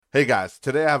Hey guys,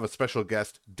 today I have a special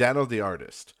guest,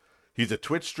 DannoTheArtist. He's a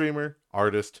Twitch streamer,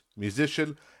 artist,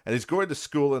 musician, and he's going to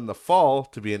school in the fall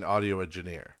to be an audio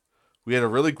engineer. We had a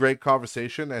really great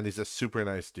conversation, and he's a super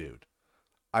nice dude.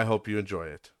 I hope you enjoy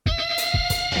it.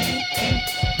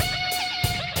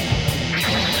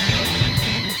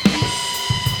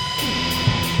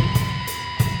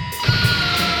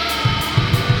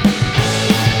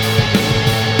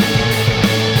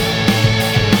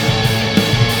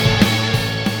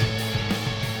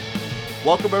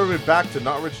 Welcome everybody back to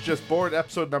Not Rich Just Bored,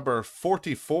 episode number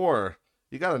 44.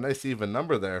 You got a nice even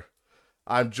number there.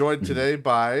 I'm joined today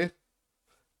by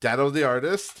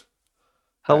DannoTheArtist.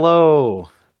 Hello.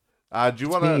 Do you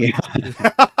want Me.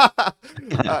 to?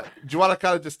 Do you want to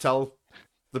kind of just tell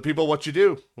the people what you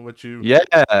do?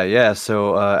 Yeah.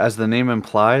 So, as the name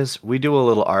implies, we do a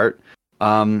little art.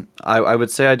 I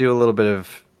would say I do a little bit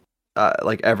of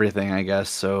like everything, I guess.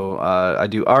 So, I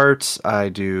do art, I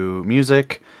do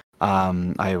music,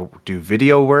 I do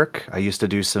video work. I used to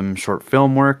do some short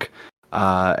film work,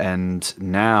 and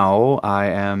now I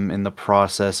am in the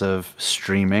process of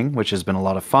streaming, which has been a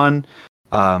lot of fun.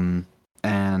 And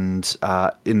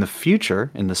in the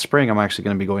future, in the spring, I'm actually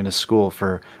going to be going to school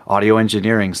for audio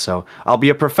engineering. So I'll be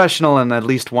a professional in at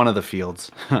least one of the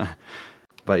fields.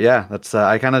 But yeah, that's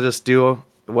I kind of just do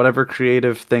whatever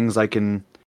creative things I can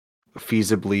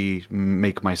feasibly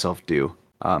make myself do.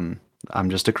 I'm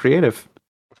just a creative.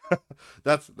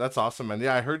 That's awesome, man.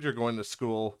 Yeah, I heard you're going to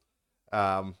school,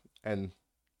 and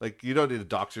like you don't need to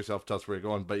dox yourself, tell us where you're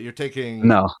going, but you're taking,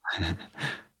 No.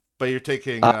 but you're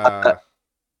taking,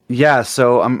 Yeah,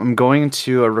 so I'm going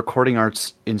to a recording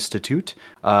arts institute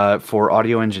for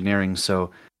audio engineering.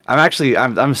 So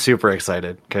I'm super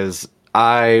excited because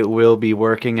I will be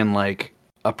working in like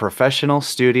a professional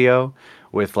studio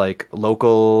with like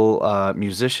local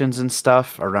musicians and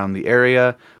stuff around the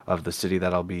area of the city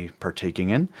that I'll be partaking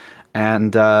in.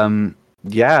 And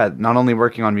yeah, not only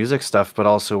working on music stuff, but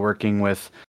also working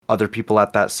with other people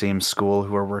at that same school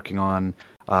who are working on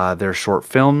their short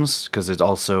films because it's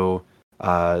also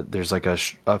there's like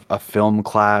a film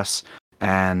class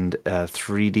and a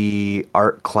 3D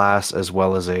art class as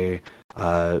well as a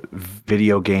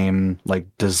video game like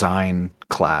design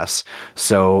class.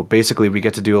 So basically, we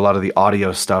get to do a lot of the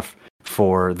audio stuff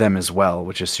for them as well,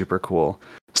 which is super cool.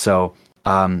 So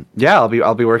yeah,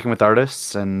 I'll be working with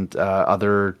artists and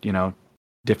other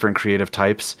different creative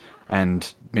types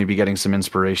and maybe getting some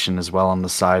inspiration as well on the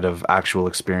side of actual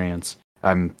experience.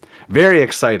 I'm very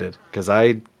excited because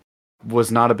I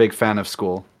was not a big fan of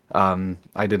school.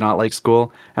 I did not like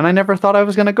school, and I never thought I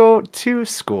was gonna go to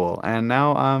school, and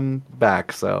now I'm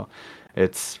back. So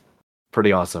it's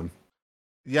pretty awesome.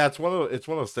 yeah, it's one of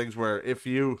those things where if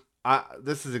you,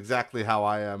 this is exactly how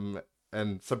I am,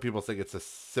 and some people think it's a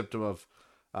symptom of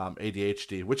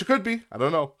ADHD, which it could be. I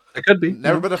don't know. It could be.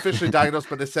 Never been officially diagnosed,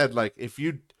 but they said like if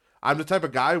you, I'm the type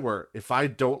of guy where if I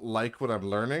don't like what I'm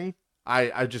learning,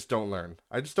 I just don't learn.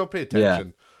 I just don't pay Yeah.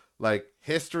 attention. Like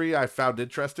history, I found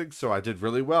interesting, so I did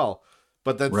really well.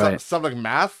 But then Right. something like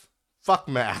math, fuck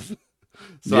math.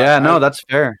 So Yeah. I No, that's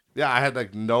fair. yeah, I had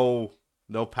like no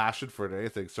passion for it or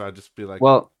anything. So I'd just be like,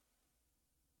 Well,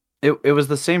 it was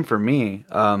the same for me.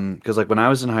 Because like when I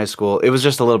was in high school, it was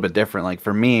just a little bit different. Like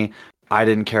for me, I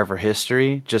didn't care for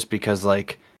history just because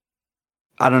like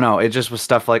I don't know. It just was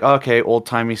stuff like, okay, old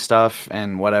timey stuff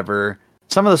and whatever.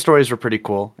 Some of the stories were pretty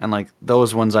cool, and like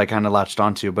those ones I kind of latched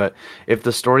onto. But if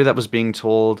the story that was being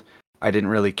told I didn't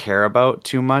really care about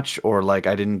too much, or like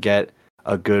I didn't get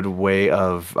a good way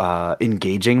of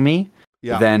engaging me,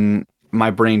 yeah, then my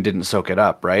brain didn't soak it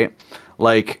up, right?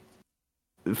 Like,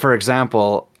 for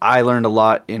example, I learned a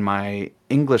lot in my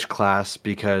English class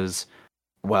because,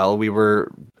 well,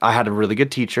 I had a really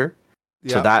good teacher,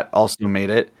 so yeah, that also made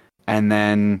it. And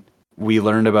then we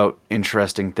learned about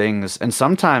interesting things. And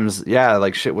sometimes, yeah,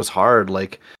 like shit was hard.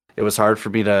 Like it was hard for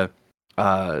me to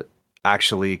uh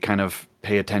actually kind of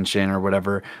pay attention or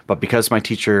whatever. But because my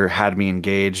teacher had me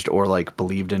engaged or like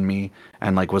believed in me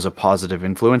and like was a positive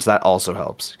influence, that also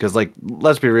helps. Because like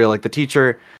let's be real, like the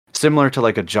teacher, similar to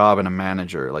like a job and a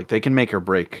manager, like they can make or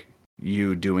break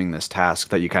you doing this task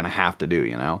that you kind of have to do,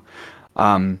 you know?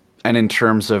 And in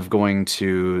terms of going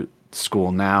to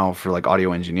school now for like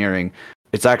audio engineering,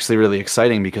 it's actually really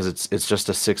exciting because it's just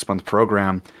a 6 month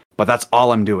program, but that's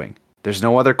all I'm doing. There's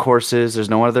no other courses, there's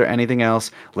no other anything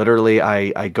else. Literally,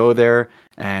 I go there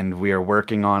and we are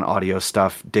working on audio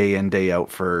stuff day in, day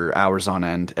out for hours on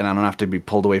end, and I don't have to be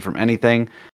pulled away from anything.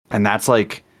 And that's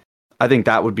like, I think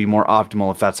that would be more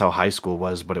optimal if that's how high school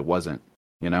was, but it wasn't,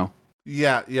 you know?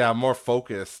 yeah, yeah. More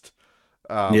focused.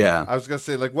 Yeah. I was gonna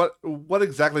say, like, what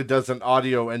exactly does an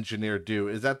audio engineer do?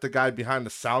 Is that the guy behind the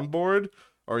soundboard,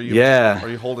 or Yeah. are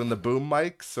you holding the boom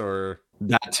mics, or?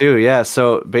 That too, yeah.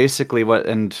 So basically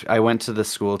and I went to the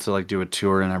school to like do a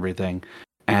tour and everything.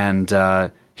 And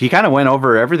he kind of went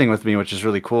over everything with me, which is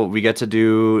really cool. We get to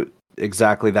do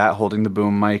exactly that, holding the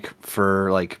boom mic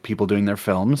for like people doing their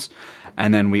films.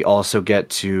 And then we also get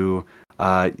to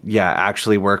yeah,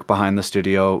 actually work behind the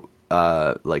studio,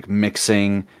 like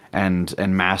mixing and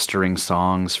mastering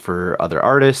songs for other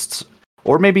artists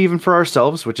or maybe even for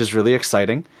ourselves, which is really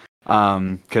exciting.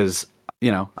 Because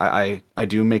I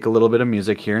do make a little bit of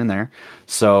music here and there,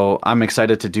 so I'm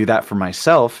excited to do that for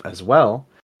myself as well.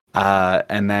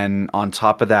 And then on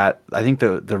top of that, I think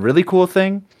the really cool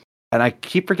thing, and I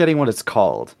keep forgetting what it's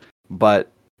called,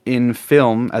 but in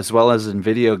film as well as in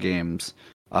video games,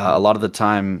 a lot of the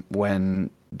time when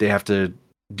they have to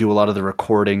do a lot of the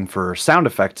recording for sound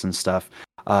effects and stuff,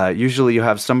 usually you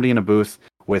have somebody in a booth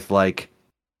with like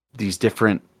these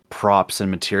different props and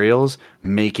materials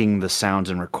making the sounds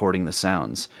and recording the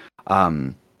sounds.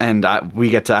 We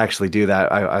get to actually do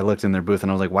that. I looked in their booth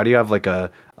and I was like, why do you have like a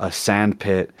sand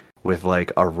pit with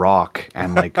like a rock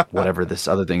and like whatever this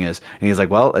other thing is? And he's like,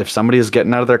 well, if somebody is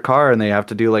getting out of their car and they have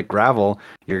to do like gravel,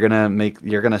 you're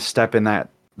gonna step in that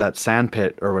sand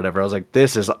pit or whatever. I was like,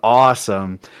 this is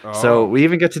awesome. So Oh, we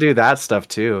even get to do that stuff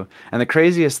too. And the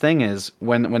craziest thing is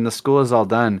when the school is all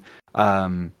done,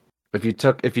 if you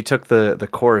took the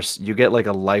course, you get like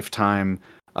a lifetime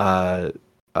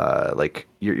like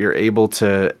you're able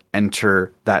to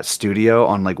enter that studio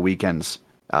on like weekends,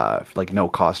 like no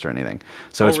cost or anything.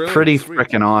 So oh, it's really? pretty Sweet.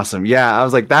 freaking awesome. Yeah, I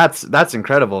was like, that's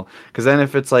incredible. Because then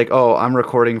if it's like, oh, I'm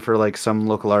recording for like some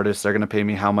local artist, they're gonna pay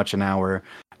me how much an hour,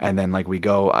 and then like we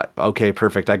go, okay,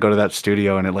 perfect. I go to that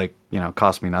studio and it like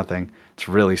costs me nothing. It's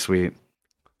really sweet.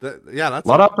 Yeah, A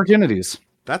lot of opportunities.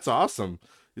 that's awesome.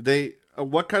 They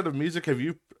what kind of music have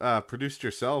you produced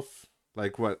yourself?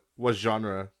 Like what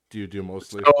genre do you do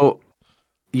mostly? So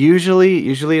usually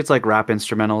it's like rap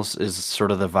instrumentals is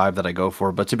sort of the vibe that I go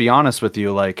for. But to be honest with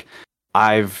you, like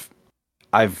I've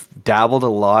I've dabbled a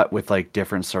lot with like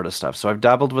different sort of stuff. So I've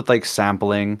dabbled with like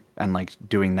sampling and like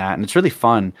doing that, and it's really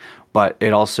fun, but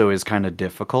it also is kind of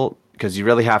difficult because you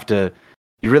really have to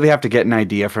get an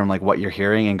idea from like what you're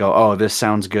hearing and go, oh, this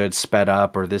sounds good sped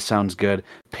up, or this sounds good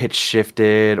pitch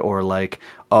shifted, or like,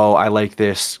 oh, I like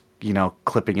this,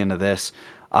 clipping into this.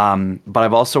 But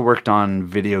I've also worked on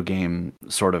video game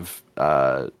sort of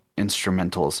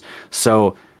instrumentals.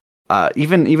 So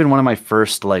even one of my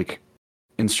first like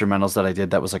instrumentals that I did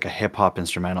that was like a hip hop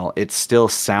instrumental, it still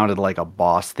sounded like a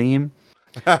boss theme.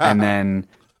 And then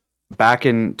back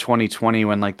in 2020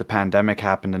 when like the pandemic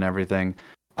happened and everything,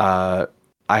 uh,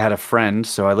 I had a friend.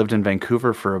 So I lived in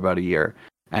Vancouver for about a year,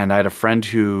 and I had a friend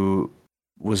who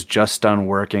was just done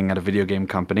working at a video game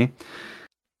company.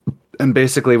 And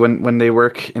basically, when they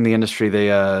work in the industry, they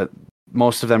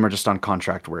most of them are just on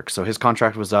contract work. So his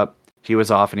contract was up, he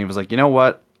was off, and he was like, you know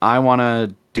what, I want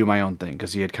to do my own thing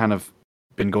because he had kind of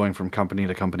been going from company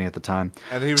to company at the time.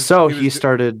 And So he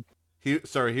started. he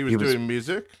was He was doing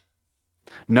music.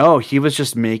 no, he was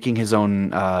just making his own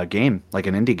game, like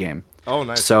an indie game. Oh,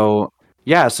 nice. So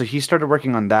yeah, so he started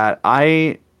working on that.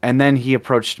 And then he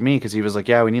approached me because he was like,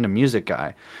 "Yeah, we need a music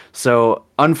guy." So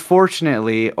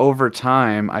unfortunately, over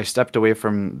time, I stepped away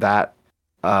from that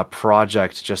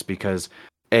project just because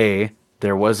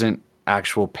there wasn't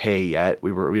actual pay yet.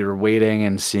 We were waiting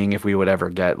and seeing if we would ever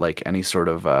get like any sort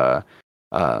of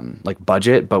like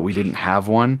budget, but we didn't have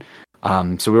one.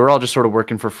 So we were all just sort of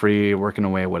working for free, working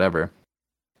away, whatever.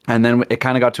 And then it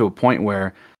kind of got to a point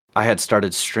where I had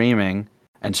started streaming,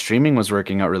 and streaming was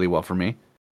working out really well for me.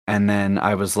 And then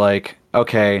I was like,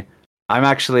 okay, I'm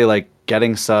actually like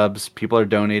getting subs. People are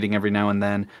donating every now and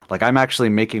then. Like I'm actually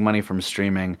making money from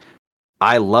streaming.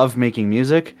 I love making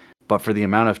music, but for the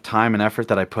amount of time and effort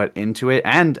that I put into it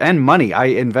and money, I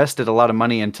invested a lot of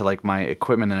money into like my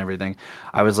equipment and everything.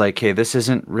 I was like, hey, this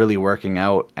isn't really working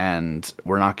out and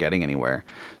we're not getting anywhere.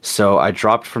 So I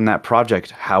dropped from that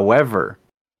project. However,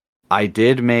 I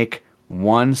did make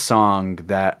one song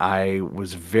that I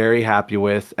was very happy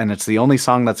with, and it's the only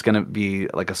song that's gonna be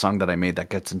like a song that I made that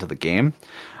gets into the game.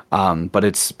 But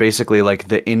it's basically like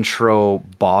the intro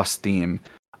boss theme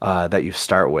that you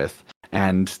start with,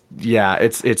 and yeah,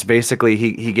 it's basically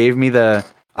he gave me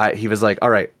he was like, all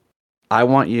right, I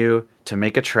want you to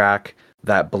make a track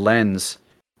that blends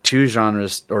two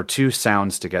genres or two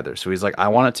sounds together. So he's like, I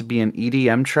want it to be an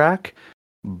EDM track,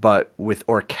 but with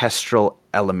orchestral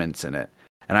elements in it.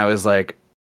 And I was like,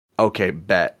 okay,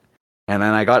 bet. And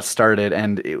then I got started,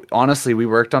 and honestly, we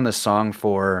worked on this song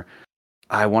for,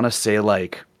 I want to say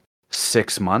like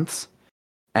 6 months.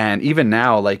 And even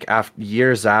now, like after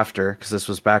years after, because this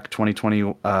was back 2020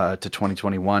 to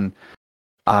 2021,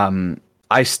 um,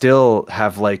 I still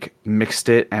have like mixed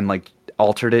it and like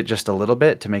altered it just a little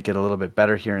bit to make it a little bit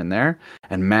better here and there.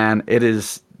 And man, it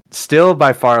is still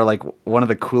by far like one of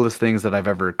the coolest things that I've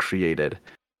ever created.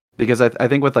 Because I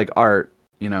think with like art,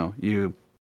 you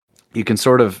can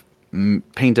sort of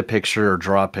paint a picture or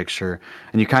draw a picture,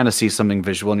 and you kind of see something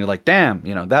visual, and you're like, damn,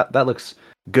 that looks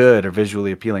good or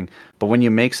visually appealing. But when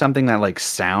you make something that like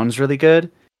sounds really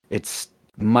good, it's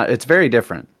it's very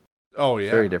different. Oh It's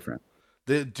very yeah. different.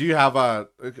 Do you have a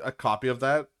copy of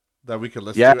that we can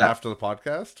listen to Yeah, after the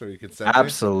podcast, or you can send me?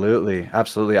 absolutely,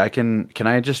 absolutely. Can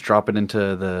I just drop it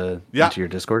into the Yeah, into your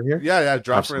Discord here? yeah, yeah.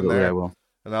 Drop her in Absolutely, I there, will.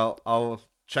 and I'll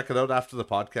check it out after the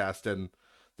podcast. And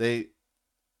they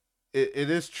it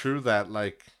is true that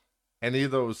like any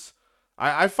of those,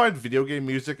 I find video game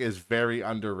music is very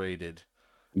underrated.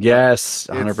 Like Yes,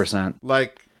 it's 100%.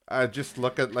 like I just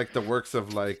look at like the works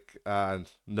of like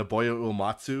Nobuo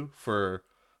Uematsu for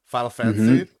Final Mm-hmm.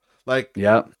 Fantasy, like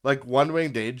Yep. One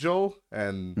Winged Angel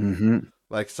and Mm-hmm.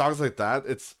 like songs like that.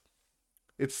 It's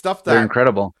stuff They're that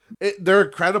incredible. they're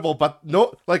incredible, but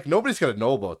no, like nobody's gonna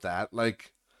know about that. Uh,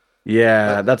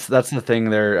 Yeah, that's the thing.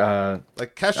 They're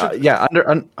Kesha, yeah,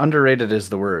 underrated is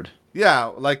the word.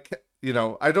 yeah,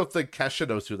 I don't think Kesha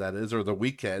knows who that is or The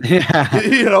Weeknd. Yeah,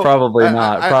 you know, probably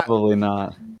not. Probably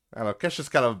not. I don't know. Kesha's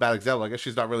kind of a bad example. I guess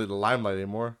she's not really the limelight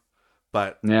anymore.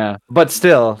 But Yeah, but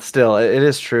still, it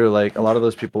is true. Like a lot of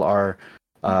those people are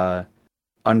uh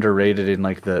underrated in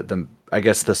like the I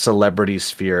guess the celebrity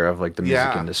sphere of like the music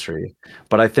yeah, industry.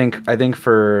 But I think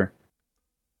for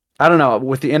I don't know,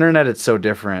 with the internet it's so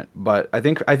different, but I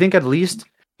think at least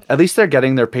they're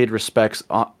getting their paid respects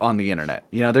on the internet.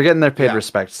 They're getting their paid yeah,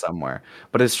 respect somewhere.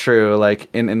 But it's true, like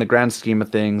in the grand scheme of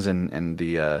things and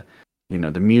the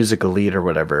the music elite or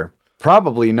whatever,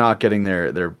 probably not getting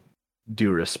their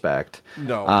due respect.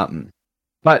 no, Um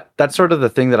but that's sort of the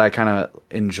thing that I kind of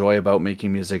enjoy about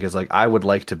making music is like I would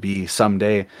like to be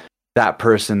someday that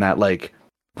person that like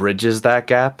bridges that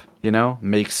gap,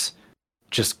 makes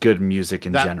just good music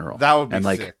in general. that would be And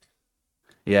like sick.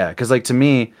 yeah, cuz like to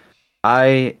me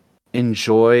I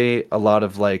enjoy a lot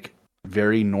of like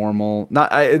very normal,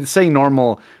 not I say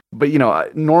normal, but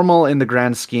normal in the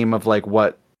grand scheme of like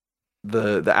what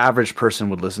the average person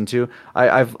would listen to.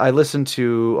 I listen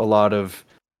to a lot of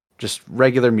just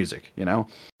regular music,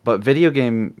 but video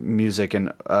game music and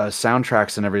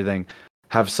soundtracks and everything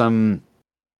have some,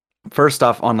 first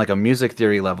off, on like a music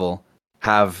theory level,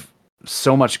 have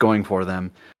so much going for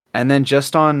them, and then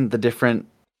just on the different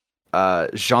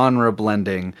genre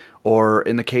blending, or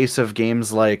in the case of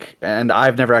games like, and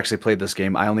I've never actually played this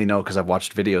game, I only know because I've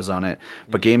watched videos on it,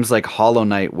 but Mm. games like Hollow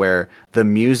Knight, where the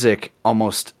music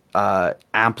almost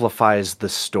amplifies the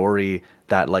story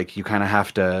that like you kind of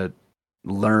have to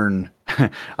learn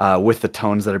with the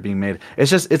tones that are being made.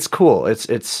 It's cool. It's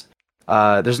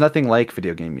there's nothing like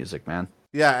video game music, man.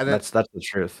 Yeah, and That's the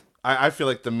truth. I feel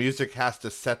like the music has to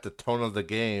set the tone of the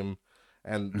game,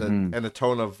 and Hmm. the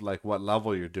tone of like what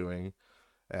level you're doing.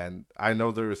 And I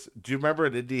know there's. Do you remember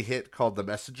an indie hit called The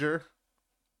Messenger?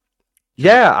 Do you,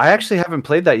 Yeah, I actually haven't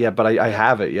played that yet, but I yeah,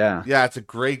 have it. Yeah. yeah, it's a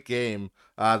great game.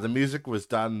 The music was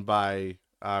done by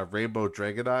Rainbow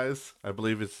Dragon Eyes, I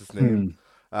believe is his name.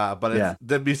 Hmm. But Yeah.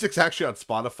 the music's actually on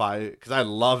Spotify because I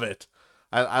love it.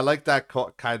 I like that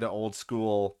kind of old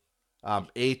school,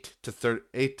 8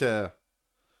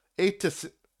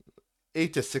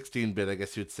 to 16 bit, I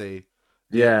guess you'd say,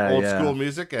 the Yeah. old school Yeah.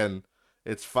 music. And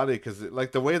it's funny because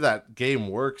like the way that game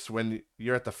works, when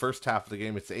you're at the first half of the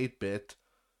game, it's 8 bit,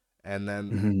 and then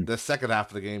Hmm. the second half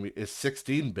of the game is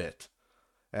 16 bit,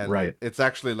 and Right. it's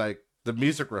actually like the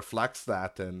music reflects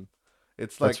that. And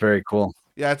it's That's like, very cool.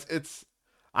 yeah, it's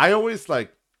I always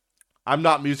like, I'm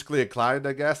not musically inclined,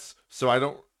 I guess, so I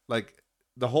don't like,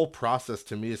 the whole process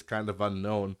to me is kind of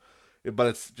unknown. But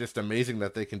it's just amazing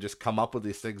that they can just come up with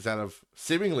these things out of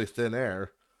seemingly thin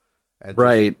air and just,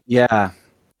 Right. Yeah.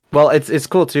 Well, it's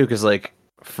cool too because like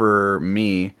for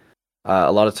me,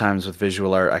 a lot of times with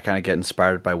visual art, I kind of get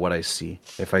inspired by what I see.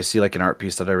 If I see like an art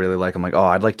piece that I really like, I'm like, oh,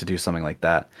 I'd like to do something like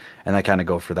that, and I kind of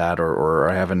go for that. Or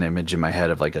I have an image in my head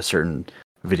of like a certain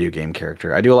video game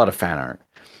character. I do a lot of fan art,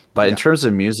 but in yeah. terms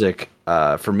of music,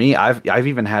 for me, I've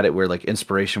even had it where like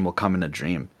inspiration will come in a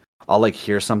dream. I'll like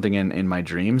hear something in my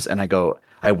dreams, and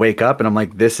I wake up and I'm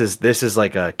like, this is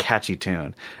like a catchy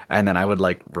tune, and then I would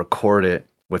like record it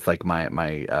with like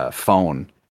my phone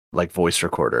like voice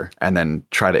recorder and then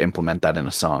try to implement that in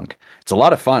a song. It's a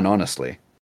lot of fun, honestly.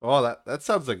 Oh, that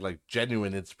sounds like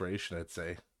genuine inspiration, I'd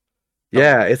say. Coming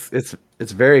Yeah,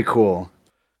 it's very cool.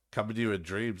 coming to you in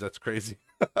dreams, that's crazy.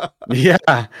 Yeah,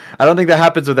 I don't think that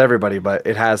happens with everybody, but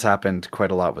it has happened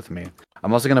quite a lot with me.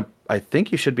 I'm also gonna. I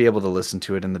think you should be able to listen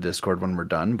to it in the Discord when we're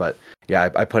done. But yeah,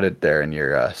 I put it there in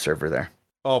your server there.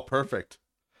 Oh, perfect.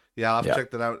 Yeah, I'll have to Yeah,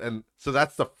 check that out. And so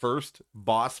that's the first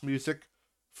boss music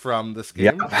from this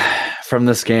yeah, game. from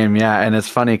this game. Yeah, and it's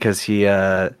funny because he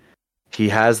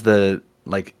has the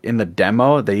like in the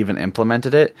demo they even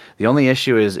implemented it. The only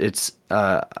issue is it's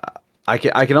I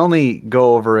can only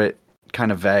go over it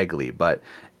kind of vaguely, but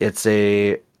it's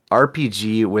a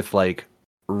RPG with like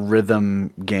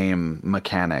rhythm game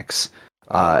mechanics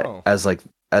Oh, as like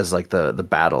the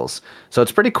battles. So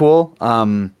it's pretty cool.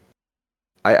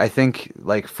 I think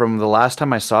like from the last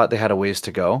time I saw it, they had a ways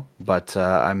to go, but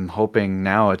I'm hoping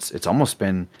now it's almost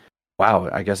been wow.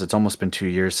 I guess it's almost been 2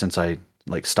 years since I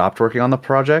like stopped working on the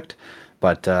project,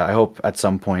 but I hope at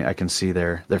some point I can see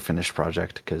their finished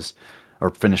project because or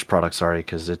finished product, sorry,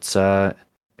 because it's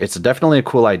definitely a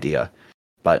cool idea.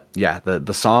 But yeah,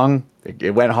 the song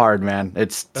it went hard, man.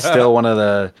 It's still one of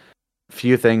the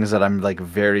few things that I'm like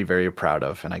very very proud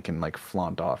of, and I can like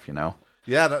flaunt off, you know.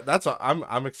 yeah.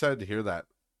 I'm excited to hear that.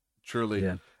 Truly,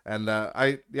 Yeah. and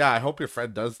I hope your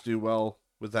friend does do well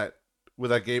with that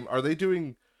game. Are they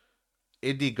doing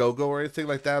Indiegogo or anything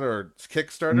like that, or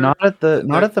Kickstarter? Not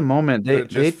at the moment. They're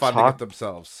They just funding it talked.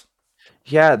 themselves.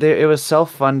 Yeah, it was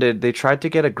self-funded. They tried to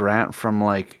get a grant from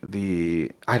like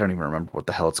the I don't even remember what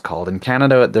the hell it's called. In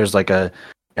Canada, there's like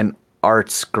an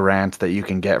arts grant that you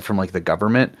can get from like the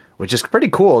government, which is pretty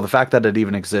cool, the fact that it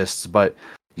even exists, but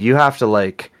you have to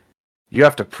like you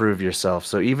have to prove yourself.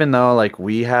 So even though like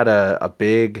we had a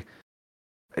big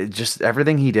just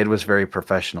everything he did was very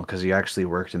professional because he actually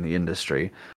worked in the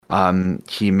industry.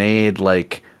 He made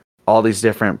like all these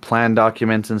different plan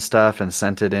documents and stuff and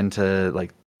sent it into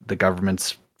like the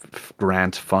government's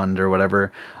grant fund or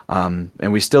whatever. And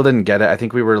we still didn't get it. I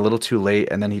think we were a little too late.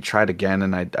 And then he tried again,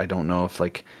 and I don't know if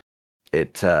like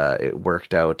it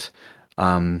worked out.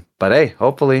 But hey,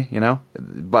 hopefully, you know.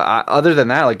 But other than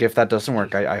that, like if that doesn't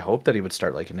work, I hope that he would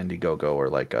start like an Indiegogo or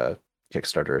like a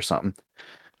Kickstarter or something.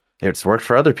 It's worked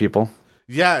for other people.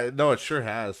 Yeah, no, it sure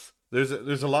has. There's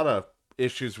a lot of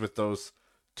issues with those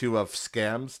two of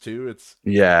scams too. There's a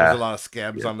Yeah. lot of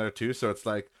scams Yeah. on there too, so it's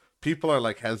like people are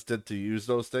like hesitant to use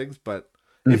those things. But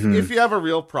if Hmm. you have a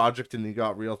real project and you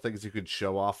got real things you could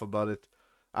show off about it,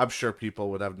 I'm sure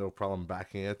people would have no problem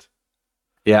backing it.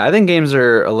 Yeah, I think games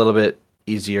are a little bit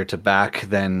easier to back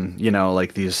than, you know,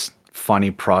 like these funny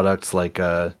products like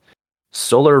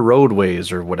solar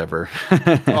roadways or whatever.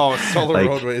 Oh, solar Like,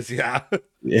 roadways, yeah.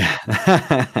 yeah.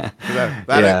 That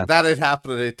Yeah. that ain't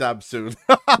happening anytime soon.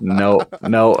 No,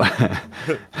 no.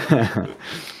 uh,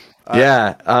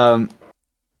 Yeah.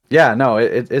 Yeah, no,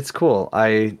 it's cool.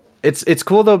 It's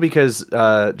cool though because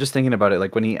just thinking about it,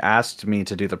 like when he asked me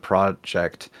to do the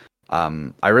project,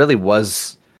 I really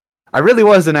was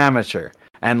an amateur.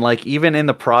 And like even in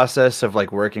the process of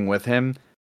like working with him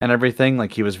and everything,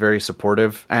 like he was very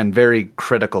supportive and very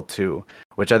critical too,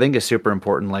 which I think is super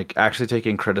important. Like actually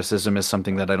taking criticism is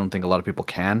something that I don't think a lot of people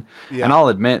can. And yeah, I'll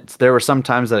admit there were some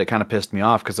times that it kind of pissed me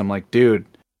off because I'm like, dude,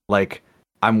 like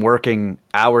I'm working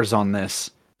hours on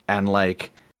this and like,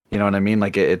 you know what I mean?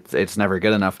 Like it's never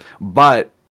good enough.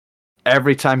 But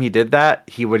every time he did that,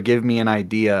 he would give me an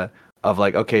idea of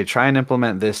like, okay, try and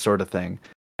implement this sort of thing.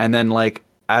 And then like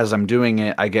as I'm doing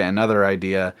it, I get another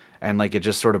idea and like it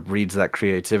just sort of breeds that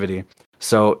creativity.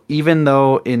 So even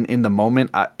though in the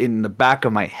moment in the back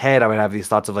of my head I would have these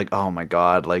thoughts of like, oh my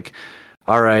God, like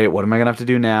all right, what am I gonna have to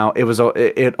do now?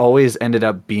 It always ended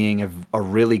up being a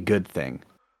really good thing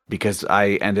because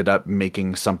I ended up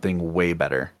making something way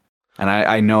better. And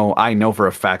I know for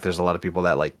a fact there's a lot of people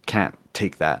that like can't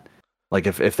take that. Like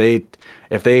if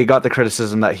they got the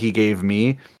criticism that he gave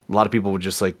me, a lot of people would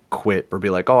just like quit or be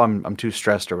like, "Oh, I'm too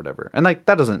stressed or whatever." And like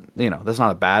that doesn't, that's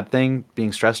not a bad thing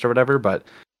being stressed or whatever, but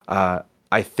uh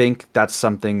I think that's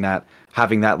something that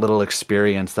having that little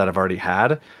experience that I've already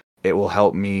had, it will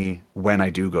help me when I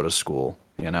do go to school,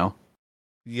 you know?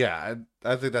 yeah.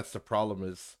 I think that's the problem.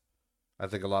 Is I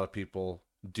think a lot of people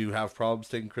do have problems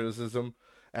taking criticism,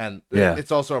 and Yeah.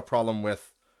 it's also a problem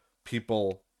with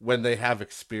people when they have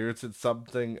experience in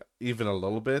something, even a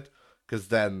little bit, because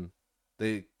then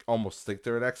they almost think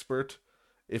they're an expert.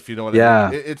 If you know what I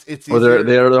mean, Yeah. it's Or they're easier.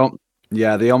 they're don't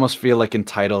yeah, they almost feel like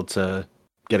entitled to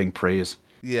getting praise.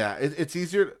 Yeah, it's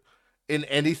easier in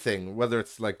anything, whether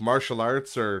it's like martial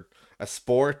arts or a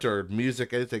sport or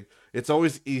music, anything. It's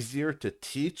always easier to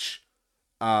teach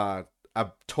uh,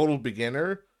 a total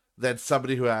beginner than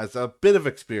somebody who has a bit of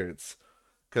experience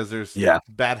because there's Yeah.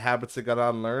 bad habits they got to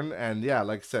unlearn. And yeah,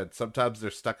 like I said, sometimes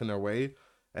they're stuck in their way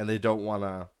and they don't want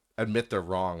to admit they're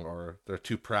wrong or they're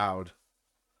too proud.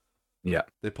 Yeah.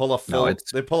 They pull a No,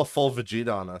 full full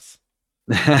Vegeta on us.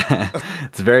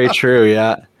 it's very true.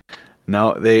 Yeah.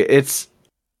 No, it's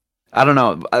I don't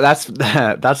know. That's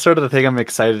sort of the thing I'm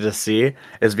excited to see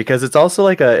is because it's also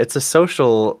like it's a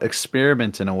social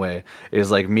experiment in a way. Is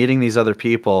like meeting these other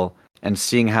people and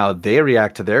seeing how they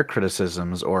react to their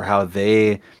criticisms or how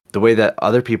the way that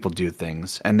other people do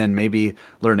things, and then maybe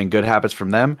learning good habits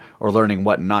from them or learning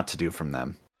what not to do from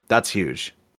them. That's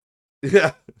huge.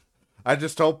 Yeah. I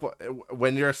just hope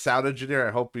when you're a sound engineer,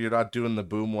 I hope you're not doing the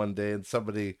boom one day and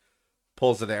somebody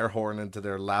pulls an air horn into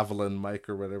their Lavalin mic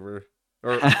or whatever.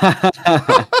 Or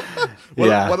Yeah,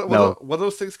 no. what are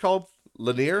those things called?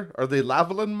 Linear? Are they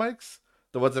Lavalin mics?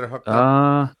 The ones that are hooked up?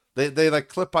 Uh, They like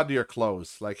clip onto your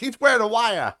clothes. Like he's wearing a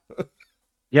wire.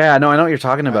 yeah, no, I know what you're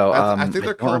talking about. I think I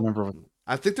they're don't called. remember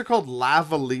I think they're called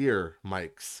lavalier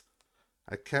mics.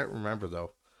 I can't remember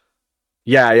though.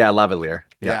 Yeah, lavalier.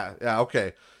 Yeah. Yeah.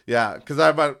 Okay. Yeah, because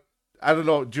I'm a. I don't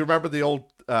know. Do you remember the old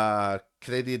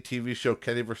Canadian TV show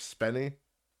Kenny vs. Penny?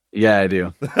 Yeah, I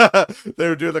do. They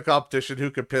were doing a competition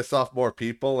who could piss off more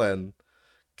people, and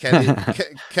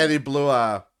Kenny blew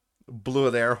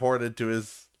an air horn into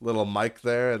his little mic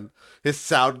there, and his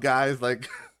sound guy's like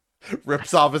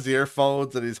rips off his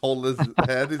earphones, and he's holding his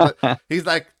head. He's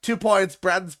like 2 points.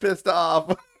 Brandon's pissed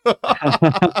off.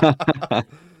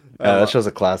 That show's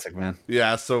a classic, man.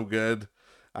 Yeah, so good.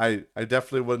 I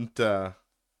definitely wouldn't.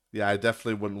 Yeah, I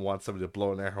definitely wouldn't want somebody to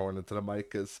blow an air horn into the mic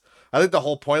because I think the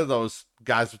whole point of those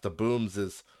guys with the booms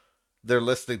is they're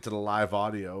listening to the live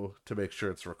audio to make sure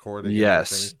it's recording.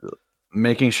 Yes,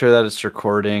 making sure that it's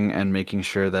recording and making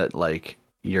sure that like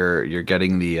you're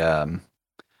getting the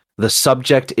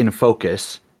subject in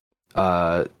focus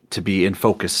to be in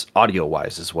focus audio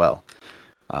wise as well.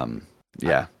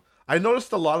 Yeah. I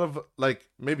noticed a lot of like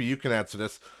maybe you can answer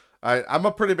this. I'm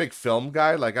a pretty big film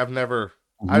guy. Like I've never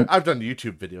I've done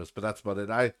YouTube videos, but that's about it.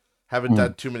 I haven't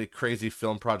done too many crazy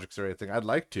film projects or anything. I'd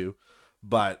like to,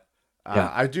 but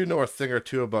I do know a thing or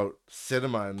two about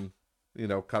cinema and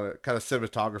kind of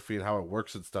cinematography and how it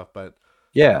works and stuff. But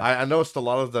yeah, I noticed a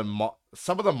lot of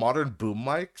some of the modern boom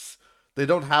mics, they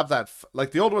don't have that.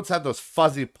 Like the old ones had those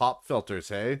fuzzy pop filters.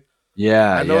 Hey,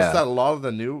 yeah, I noticed that a lot of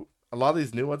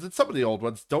these new ones and some of the old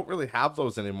ones don't really have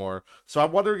those anymore. So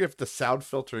I'm wondering if the sound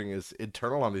filtering is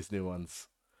internal on these new ones.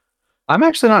 I'm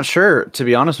actually not sure, to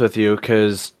be honest with you,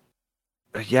 because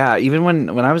yeah, even when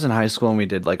I was in high school and we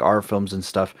did like our films and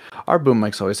stuff, our boom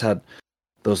mics always had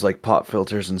those like pop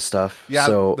filters and stuff. Yeah,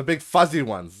 so the big fuzzy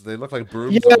ones. They look like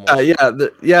brooms.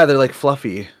 They're like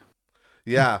fluffy.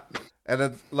 Yeah, and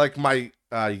then like my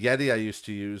Yeti I used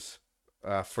to use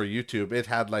for YouTube, it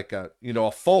had like a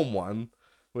foam one,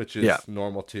 which is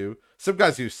normal too. Some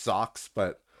guys use socks,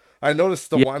 but I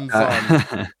noticed the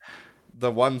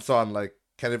ones on like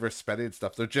Kenny vs. Penny and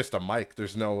stuff, they're just a mic.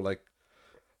 There's no like,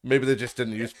 maybe they just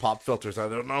didn't use pop filters. I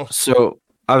don't know. So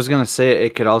I was gonna say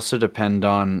it could also depend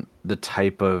on the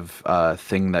type of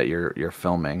thing that you're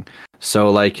filming.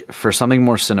 So like for something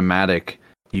more cinematic,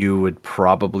 you would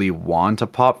probably want a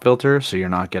pop filter, so you're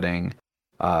not getting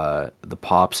the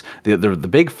pops. The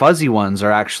big fuzzy ones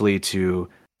are actually to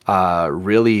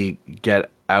really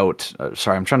get out.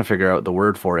 Sorry, I'm trying to figure out the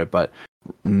word for it, but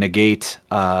negate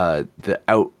the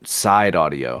outside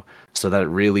audio so that it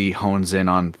really hones in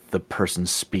on the person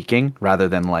speaking rather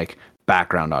than like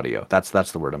background audio. That's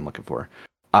the word I'm looking for.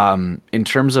 In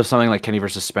terms of something like Kenny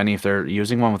versus Spenny, if they're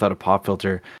using one without a pop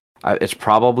filter, it's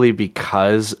probably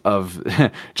because of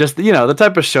just the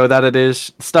type of show that it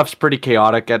is. Stuff's pretty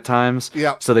chaotic at times.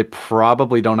 Yeah. So they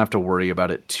probably don't have to worry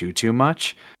about it too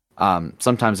much.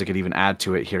 Sometimes it could even add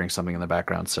to it hearing something in the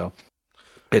background. So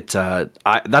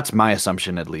that's my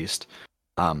assumption at least.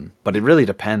 But it really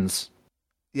depends.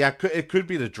 Yeah, it could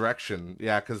be the direction.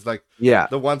 Yeah, because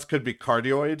the ones could be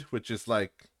cardioid, which is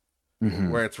like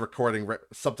where it's recording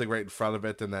something right in front of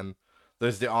it, and then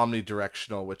there's the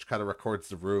omnidirectional, which kind of records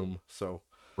the room. So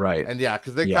right, and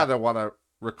because they kind of want to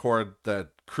record the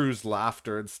crew's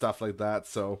laughter and stuff like that.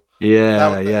 So it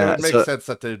would make sense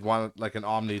that they'd want like an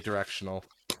omnidirectional.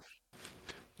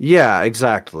 Yeah,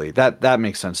 exactly. That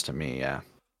makes sense to me. Yeah.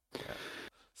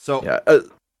 So. Yeah.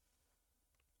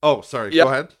 Oh, sorry. Go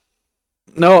ahead.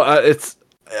 No,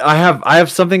 I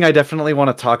have something I definitely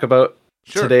want to talk about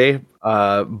today.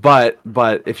 But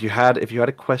if you had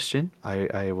a question,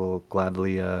 I will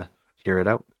gladly hear it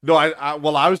out. No,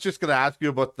 I was just gonna ask you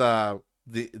about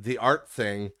the art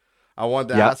thing. I wanted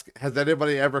to ask: has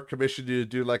anybody ever commissioned you to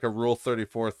do like a Rule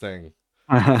 34 thing?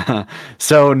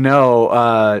 So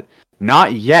no,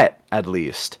 not yet, at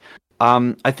least.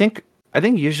 I think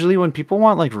usually when people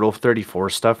want like Rule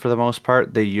 34 stuff, for the most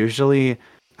part, they usually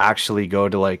actually go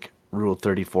to like Rule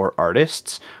 34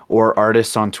 artists or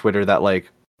artists on Twitter that like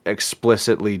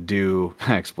explicitly do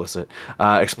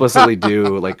explicitly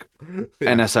do like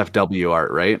Yeah. NSFW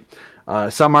art, right?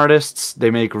 Some artists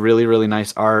they make really really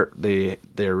nice art.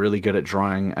 They're really good at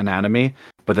drawing anatomy,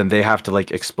 but then they have to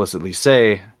like explicitly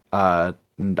say,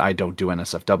 I don't do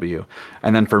NSFW.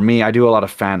 And then for me, I do a lot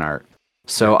of fan art.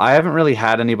 So Yeah. I haven't really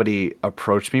had anybody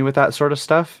approach me with that sort of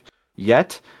stuff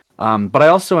yet. But I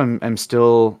also am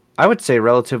still, I would say,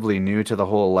 relatively new to the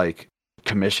whole like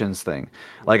commissions thing.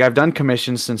 Like I've done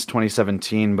commissions since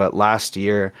 2017, but last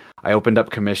year I opened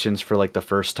up commissions for like the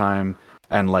first time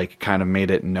and like kind of made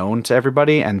it known to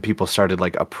everybody, and people started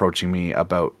like approaching me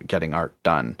about getting art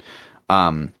done.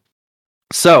 Um,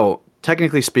 so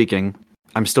technically speaking,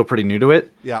 I'm still pretty new to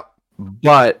it, Yeah.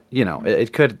 but you know,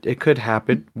 it could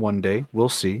happen one day. We'll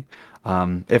see.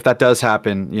 If that does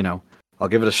happen, you know, I'll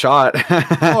give it a shot.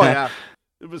 Oh yeah.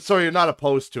 So you're not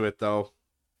opposed to it though?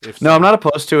 If No, I'm some, not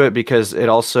opposed to it because it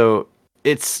also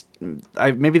it's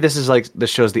I maybe this is like this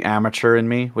shows the amateur in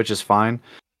me, which is fine.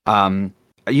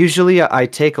 Usually I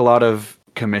take a lot of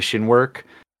commission work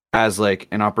as like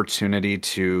an opportunity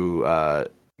to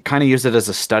kind of use it as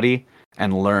a study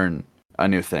and learn a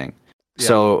new thing. yeah.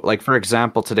 So like for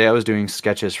example, today I was doing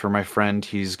sketches for my friend.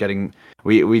 He's getting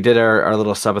we did our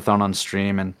little subathon on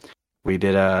stream, and we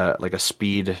did a like a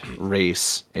speed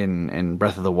race in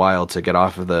Breath of the Wild to get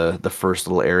off of the first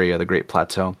little area, the Great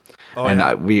Plateau. Oh And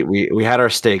yeah. we had our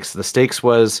stakes. The stakes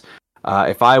was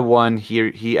if I won,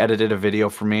 he edited a video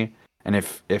for me, and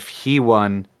if he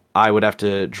won, I would have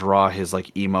to draw his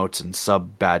like emotes and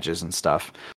sub badges and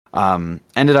stuff.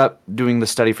 Ended up doing the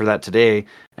study for that today,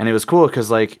 and it was cool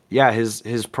because like yeah, his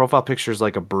profile picture is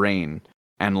like a brain,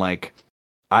 and like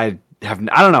I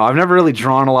I don't know, I've never really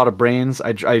drawn a lot of brains.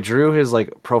 I drew his like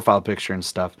profile picture and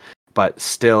stuff, but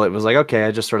still it was like okay,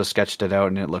 I just sort of sketched it out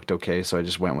and it looked okay, so I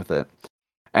just went with it.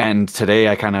 And today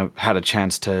I kind of had a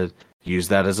chance to use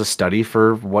that as a study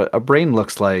for what a brain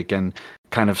looks like and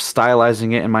kind of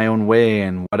stylizing it in my own way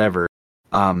and whatever.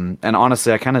 And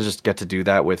honestly, I kind of just get to do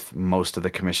that with most of the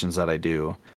commissions that I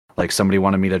do. Like somebody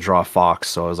wanted me to draw a fox,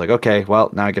 so I was like, okay, well,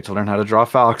 now I get to learn how to draw a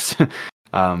fox.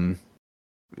 um,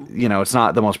 you know, it's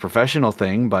not the most professional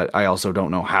thing, but I also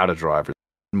don't know how to draw everything.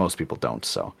 Most people don't,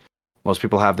 so most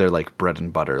people have their like bread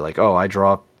and butter, like, oh, I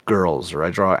draw girls or I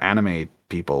draw anime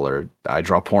people or I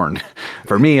draw porn.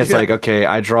 For me, it's Yeah. like, okay,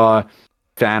 I draw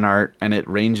fan art and it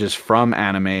ranges from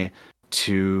anime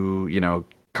to, you know,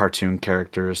 cartoon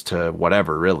characters to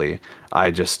whatever, really.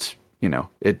 I just, you know,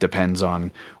 it depends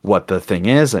on what the thing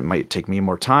is. It might take me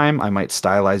more time. I might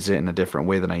stylize it in a different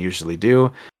way than I usually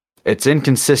do. It's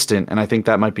inconsistent, and I think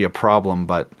that might be a problem,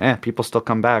 but people still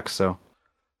come back, so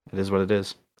it is what it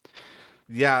is.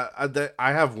 Yeah,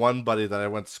 I have one buddy that I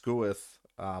went to school with,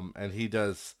 and he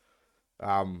does,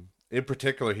 in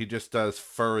particular, he just does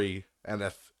furry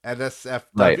Right.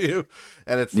 NSFW,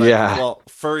 and it's like, Yeah. well,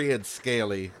 furry and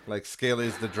scaly. Like scaly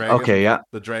is Okay, yeah.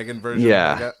 the dragon version.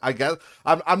 Yeah. I guess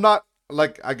I'm not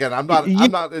like again, Yeah.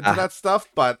 I'm not into that stuff,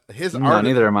 but No,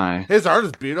 neither am I. his art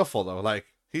is beautiful though. Like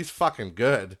he's fucking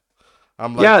good.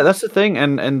 I'm like, Yeah, that's the thing,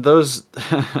 and those,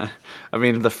 I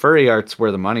mean, the furry art's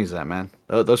where the money's at, man.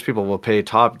 Those people will pay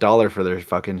top dollar for their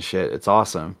fucking shit. It's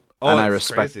awesome, oh, and I it's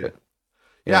respect crazy. it.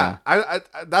 Yeah, Yeah,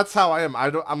 that's how I am. I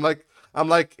don't. I'm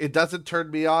like it doesn't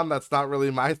turn me on. That's not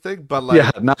really my thing. But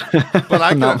yeah, like, not but I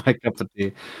can. not my cup of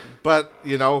tea. But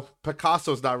you know,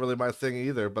 Picasso's not really my thing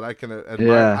either. But I can admire.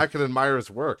 Yeah, I can admire his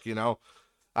work. You know,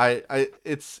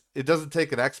 it doesn't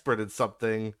take an expert in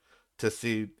something to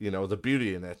see the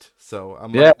beauty in it. So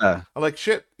yeah, I'm like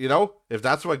shit. You know, if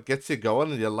that's what gets you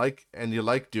going and you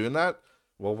like doing that,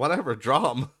 well, whatever,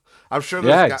 draw them. I'm sure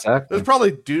yeah, there's exactly.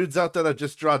 probably dudes out there that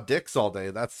just draw dicks all day.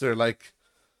 That's their like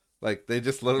they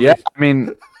just Yeah, literally. I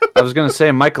mean, I was gonna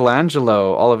say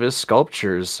Michelangelo, all of his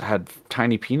sculptures had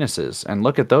tiny penises, and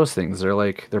look at those things.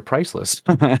 They're priceless.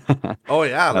 Oh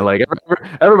yeah, like Like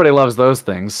everybody loves those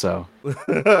things, so.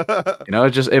 yeah, You know,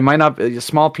 it might not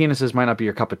small penises might not be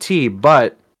your cup of tea,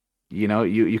 but you know,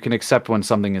 you can accept when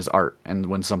something is art and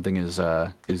when something is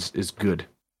good.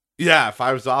 if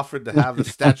I was offered to have the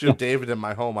Statue of David in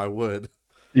my home, I would.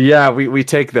 Yeah, we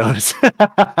take those.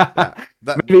 Yeah,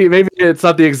 that Maybe it's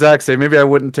not the exact same. Maybe I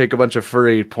wouldn't take a bunch of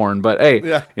furry porn, but hey,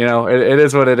 yeah. you know, it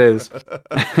is what it is.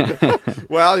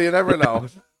 Well, you never know.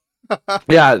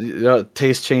 Yeah, you know,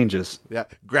 taste changes. Yeah,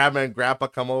 grandma and grandpa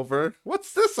come over.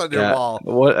 What's this on your Yeah. wall?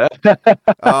 What?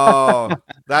 Oh,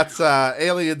 that's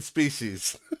alien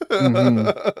species. hmm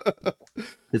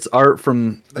It's art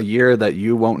from a year that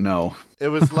you won't know. It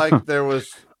was like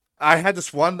I had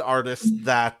this one artist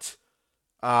that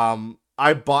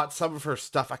I bought some of her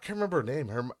stuff. I can't remember her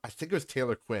name. I think it was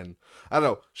Taylor Quinn. I don't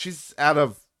know. She's out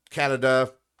of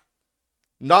Canada,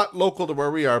 not local to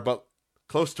where we are, but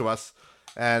close to us.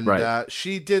 And Right.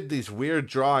 she did these weird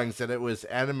drawings, and it was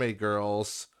anime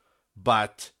girls,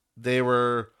 but they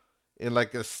were in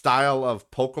like a style of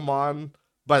Pokemon,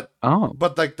 but Oh,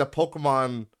 like the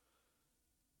Pokemon.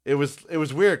 It was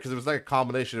weird because it was like a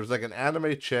combination. It was like an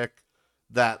anime chick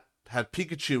that had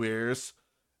Pikachu ears,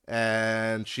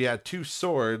 and she had two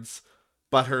swords,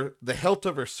 but the hilt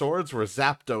of her swords were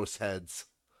Zapdos heads.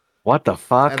 what the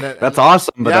fuck? And then That's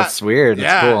awesome, but yeah, that's weird. That's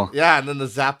yeah, cool. yeah. And then the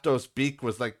Zapdos beak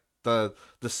was like the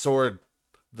sword,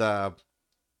 the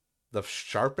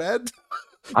sharp end,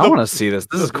 I want to see this.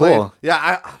 This the is blade. cool.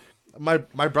 Yeah, my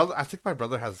brother. I think my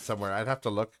brother has it somewhere. I'd have to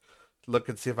look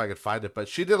and see if I could find it. But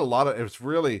she did a lot of. It was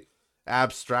really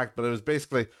abstract, but it was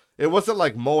basically. It wasn't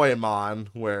like Moemon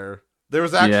where there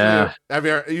was actually.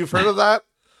 Yeah. You've heard of that?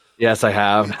 Yes, I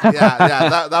have.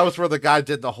 Yeah. That was where the guy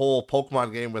did the whole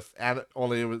Pokemon game with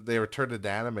they were turned into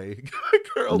anime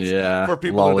girls Yeah. for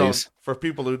people Lollies.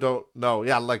 who don't know.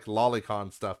 Yeah, like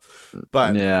lolicon stuff.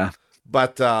 But Yeah.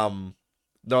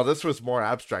 no, this was more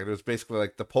abstract. It was basically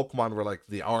like the Pokemon were like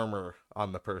the armor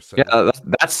on the person. Yeah,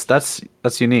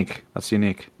 that's unique. That's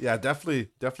unique. Yeah, definitely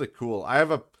cool.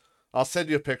 I'll send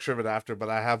you a picture of it after, but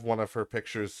I have one of her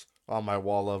pictures on my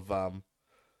wall of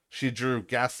she drew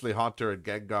Ghastly Haunter and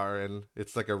Gengar, and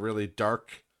it's like a really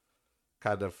dark,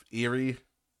 kind of eerie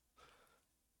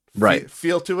Right.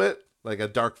 feel to it, like a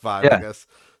dark vibe, I Yeah. guess.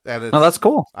 And No, that's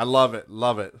cool. I love it.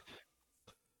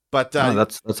 But No,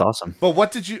 that's awesome.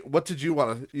 what did you want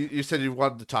to? You said you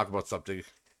wanted to talk about something.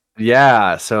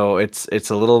 Yeah, so it's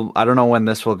a little. I don't know when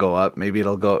this will go up. Maybe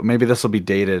it'll go. Maybe this will be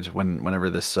dated whenever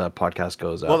this podcast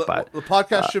goes Well, up. But the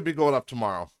podcast should be going up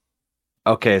tomorrow.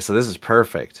 okay, so this is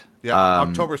perfect. Yeah,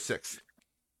 October 6th.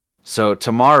 So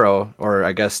tomorrow, or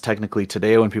I guess technically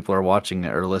today, when people are watching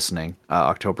it or listening,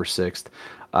 October 6th,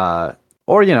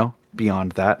 or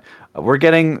beyond that, we're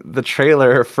getting the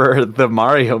trailer for the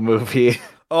Mario movie.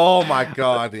 Oh my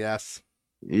God, yes.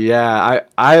 Yeah,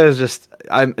 I was just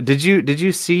did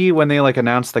you see when they like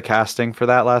announced the casting for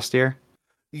that last year?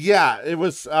 Yeah, it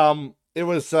was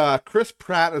Chris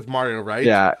Pratt as Mario, right?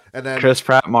 Yeah. And then Chris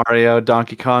Pratt Mario,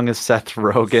 Donkey Kong is Seth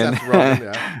Rogen. Seth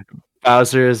Rogen, yeah.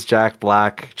 Bowser is Jack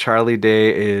Black, Charlie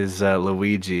Day is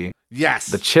Luigi. Yes.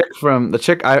 The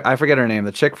chick I forget her name.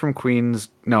 The chick from Queen's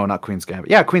no, not Queen's Gambit.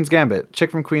 Yeah, Queen's Gambit. Chick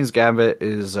from Queen's Gambit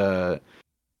is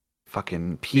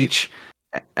fucking Peach.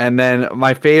 And then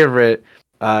my favorite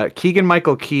Keegan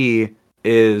Michael Key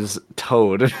is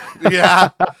Toad. Yeah.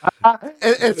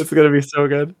 It's gonna be so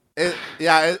good.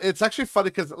 It's actually funny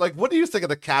because, like, what do you think of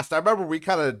the cast? I remember we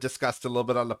kind of discussed a little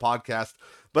bit on the podcast,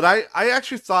 but I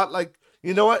actually thought, like,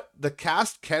 you know what? The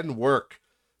cast can work.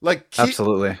 Like,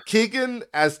 Absolutely. Keegan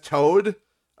as Toad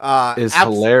is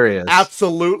hilarious.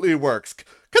 Absolutely works.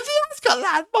 Because he has got an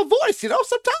animal voice,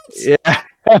 sometimes.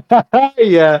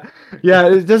 Yeah. Yeah.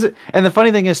 It doesn't. And the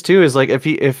funny thing is, too, is like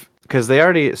because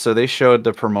they showed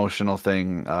the promotional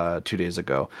thing 2 days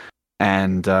ago.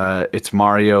 And it's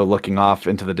Mario looking off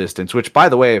into the distance, which, by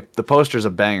the way, the poster's a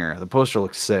banger. The poster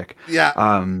looks sick.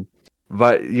 Yeah.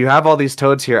 But you have all these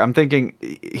Toads here. I'm thinking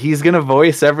he's gonna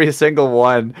voice every single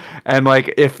one, and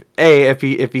like if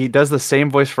he does the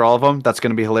same voice for all of them, that's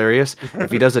gonna be hilarious.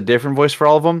 If he does a different voice for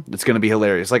all of them, it's gonna be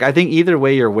hilarious. Like I think either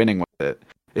way you're winning with it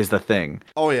is the thing.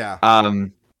 Oh yeah.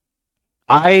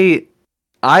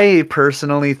 I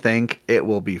personally think it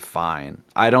will be fine.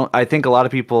 I think a lot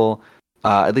of people,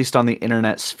 at least on the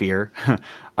internet sphere,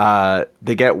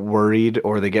 they get worried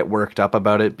or they get worked up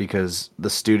about it because the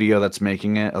studio that's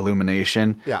making it,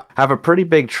 Illumination, have a pretty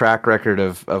big track record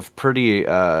of pretty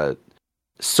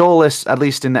soulless, at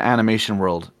least in the animation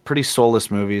world, pretty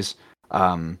soulless movies.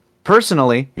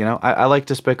 Personally, I like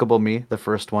Despicable Me, the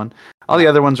first one. All the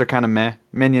other ones are kind of meh.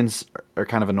 Minions are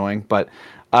kind of annoying, but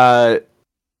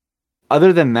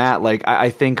other than that, like I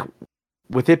think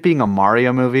with it being a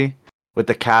Mario movie, with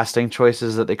the casting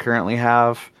choices that they currently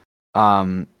have,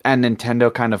 and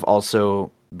Nintendo kind of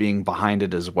also being behind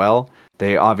it as well,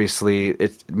 they obviously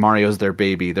Mario's their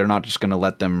baby. They're not just going to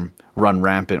let them run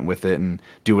rampant with it and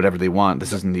do whatever they want.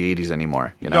 This isn't the 80s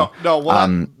anymore, No.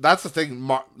 Well, that's the thing.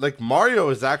 Mario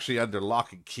is actually under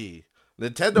lock and key.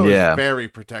 Nintendo is very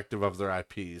protective of their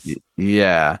IPs.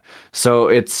 Yeah. So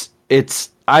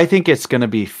I think it's going to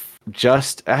be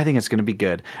I think it's going to be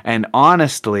good. And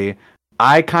honestly,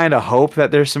 I kind of hope that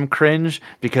there's some cringe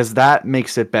because that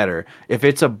makes it better. If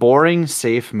it's a boring,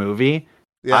 safe movie,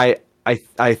 I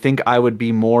think I would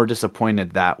be more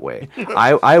disappointed that way.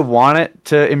 I want it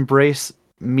to embrace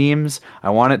memes. I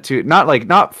want it to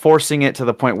not forcing it to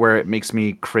the point where it makes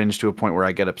me cringe to a point where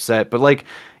I get upset, but like,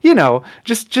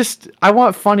 just I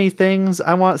want funny things.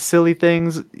 I want silly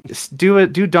things. Do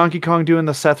Donkey Kong doing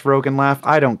the Seth Rogen laugh.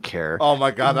 I don't care. Oh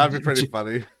my god, that'd be pretty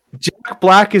funny. Jack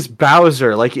Black is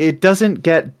Bowser. Like, it doesn't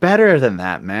get better than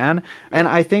that, man. And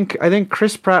I think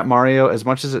Chris Pratt Mario, as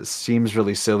much as it seems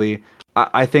really silly,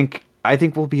 I think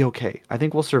we'll be okay. I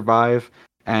think we'll survive.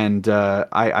 And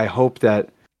I hope that,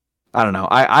 I don't know.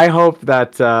 I hope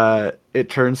that it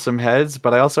turns some heads,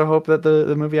 but I also hope that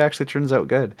the movie actually turns out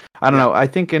good. I don't know. I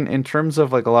think in terms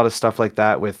of like a lot of stuff like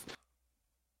that with,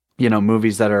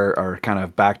 movies that are kind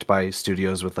of backed by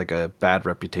studios with like a bad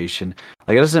reputation,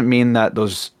 like, it doesn't mean that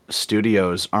those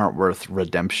studios aren't worth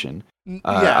redemption.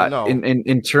 Yeah, no.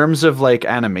 In terms of like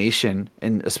animation,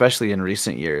 and especially in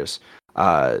recent years,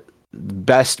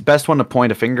 best one to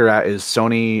point a finger at is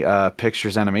Sony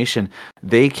Pictures Animation.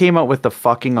 They came out with the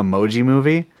fucking Emoji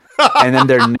Movie, and then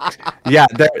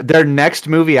their next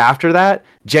movie after that,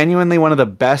 genuinely one of the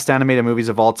best animated movies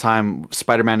of all time,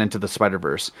 Spider-Man Into the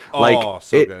Spider-Verse.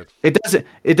 Good.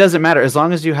 It doesn't matter as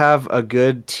long as you have a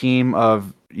good team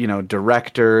of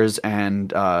directors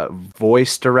and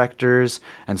voice directors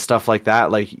and stuff like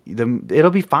that. Like, it'll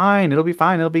be fine. It'll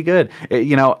be good.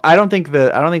 I don't think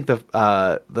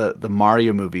the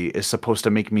Mario movie is supposed to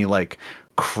make me like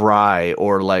cry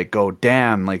or like go,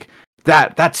 damn, like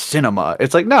that's cinema.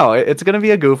 It's like, no, it's gonna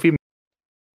be a goofy,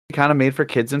 kind of made for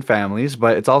kids and families,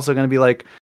 but it's also gonna be like,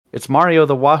 it's Mario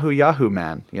the Wahoo Yahoo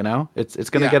man. It's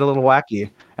gonna get a little wacky,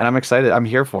 and I'm excited. I'm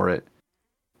here for it.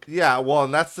 Yeah, well,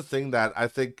 and that's the thing that I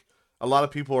think a lot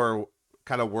of people are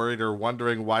kind of worried or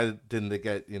wondering, why didn't they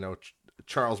get,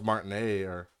 Charles Martinet,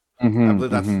 or I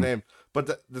believe that's his name.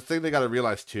 But the thing they got to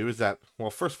realize too is that, well,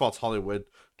 first of all, it's Hollywood.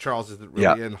 Charles isn't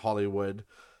really in Hollywood.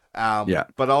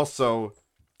 But also,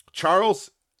 Charles,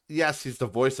 yes, he's the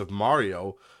voice of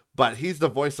Mario, but he's the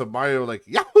voice of Mario like,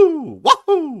 Yahoo!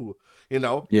 Wahoo! He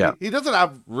doesn't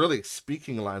have really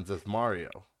speaking lines as Mario.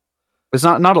 It's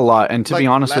not a lot, and to be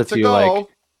honest with you, like,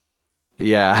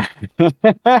 yeah.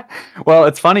 Well,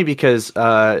 it's funny because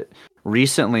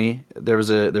recently there was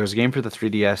a game for the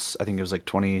 3DS. I think it was like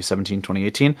 2017,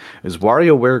 2018. It was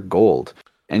WarioWare Gold,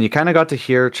 and you kind of got to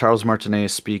hear Charles Martinet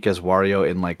speak as Wario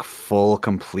in like full,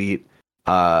 complete,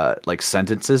 like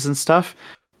sentences and stuff.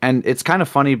 And it's kind of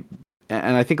funny,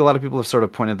 and I think a lot of people have sort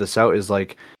of pointed this out, is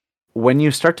like, when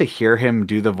you start to hear him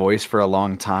do the voice for a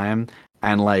long time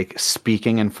and like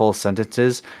speaking in full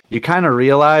sentences, you kind of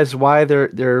realize why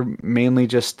they're mainly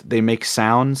just, they make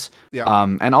sounds.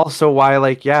 And also why,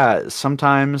 like,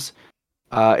 sometimes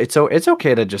it's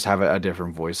okay to just have a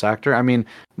different voice actor. I mean,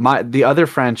 the other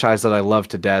franchise that I love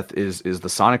to death is the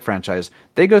Sonic franchise.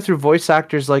 They go through voice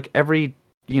actors like every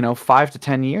 5 to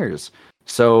 10 years.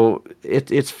 So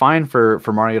it's fine for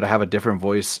Mario to have a different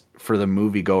voice for the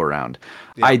movie go around.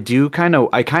 I kind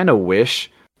of wish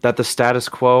that the status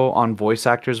quo on voice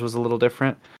actors was a little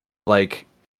different. Like,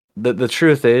 the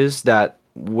truth is that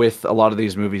with a lot of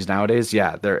these movies nowadays,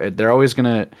 they're always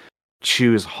gonna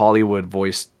choose Hollywood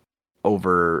voice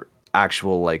over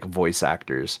actual like voice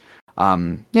actors.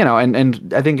 And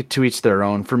I think to each their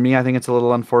own. For me, I think it's a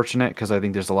little unfortunate because I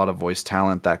think there's a lot of voice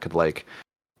talent that could like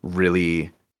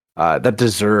really that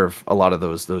deserve a lot of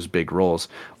those big roles.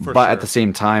 But at the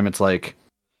same time, it's like,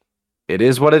 it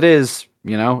is what it is.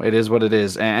 It is what it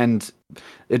is, and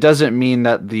it doesn't mean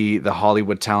that the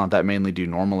Hollywood talent that mainly do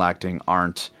normal acting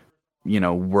aren't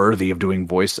worthy of doing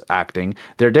voice acting.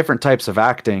 They're different types of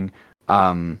acting,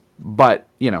 but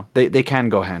they can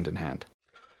go hand in hand.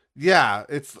 Yeah,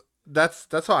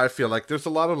 that's how I feel. Like, there's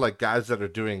a lot of like guys that are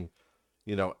doing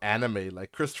anime,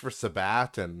 like Christopher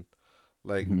Sabat, and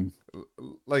like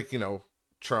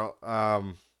Charles,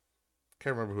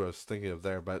 can't remember who I was thinking of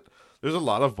there, but there's a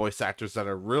lot of voice actors that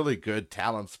are really good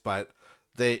talents, but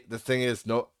the thing is,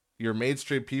 your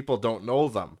mainstream people don't know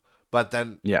them. But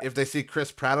then if they see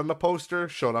Chris Pratt on the poster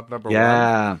showing up number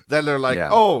one, then they're like,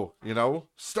 oh,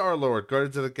 Star-Lord,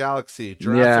 Guardians of the Galaxy,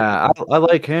 Jurassic I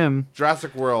like him.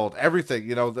 Jurassic World, everything,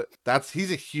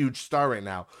 he's a huge star right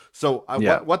now. So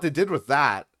what they did with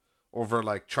that over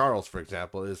like Charles, for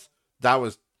example, is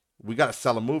we got to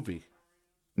sell a movie.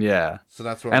 Yeah. So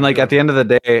that's what. And like, at the end of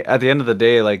the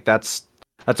day, like, that's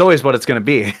always what it's going to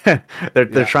be.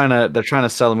 They're trying to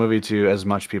sell a movie to as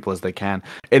much people as they can.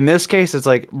 In this case, it's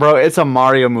like, bro, it's a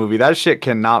Mario movie. That shit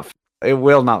it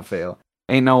will not fail.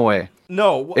 Ain't no way.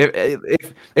 No.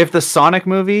 If the Sonic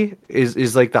movie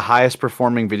is like the highest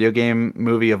performing video game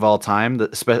movie of all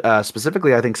time,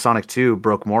 specifically, I think Sonic 2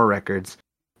 broke more records.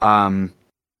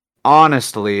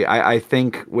 Honestly, I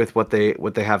think with what they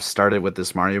have started with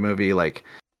this Mario movie, like,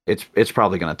 it's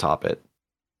probably gonna top it.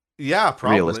 Yeah,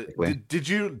 probably. realistically. Did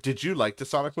you like the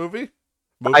Sonic I movies?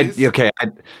 okay.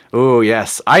 Oh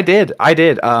yes, I did. I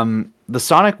did. The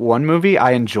Sonic One movie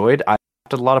I enjoyed. I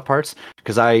laughed at a lot of parts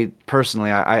because I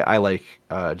personally I like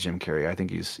Jim Carrey. I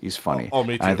think he's Oh, funny. oh,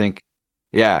 me And I too. think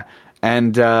yeah,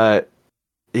 and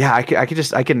yeah, I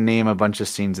could name a bunch of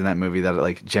scenes in that movie that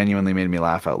like genuinely made me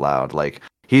laugh out loud. Like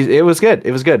it was good.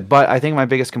 It was good. But I think my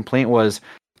biggest complaint was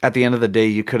at the end of the day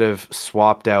you could have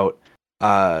swapped out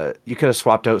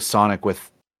Sonic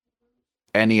with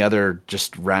any other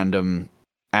just random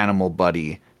animal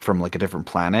buddy from like a different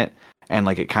planet and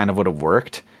like it kind of would have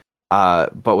worked.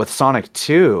 But with Sonic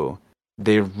 2,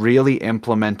 they really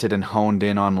implemented and honed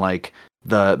in on like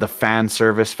the fan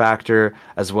service factor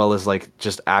as well as like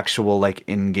just actual like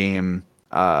in-game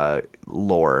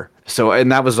lore. So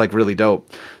and that was like really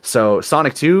dope. So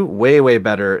Sonic 2 way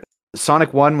better.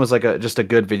 Sonic 1 was like a just a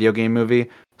good video game movie.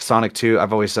 Sonic 2,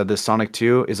 I've always said this, Sonic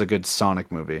 2 is a good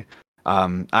Sonic movie.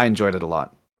 I enjoyed it a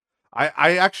lot.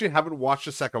 I actually haven't watched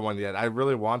the second one yet. I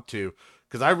really want to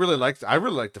because I really liked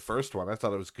the first one. I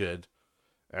thought it was good.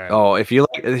 And Oh, if you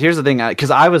like, here's the thing,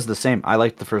 because I was the same. I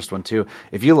liked the first one too.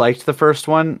 If you liked the first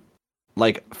one,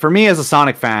 like for me as a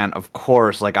Sonic fan, of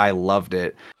course, like I loved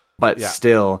it, but yeah,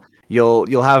 still,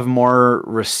 you'll have more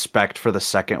respect for the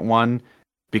second one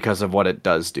because of what it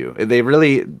does do. They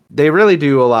really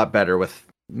do a lot better with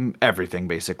everything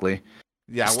basically.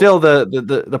 yeah. Well, Still,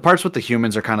 the parts with the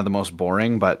humans are kind of the most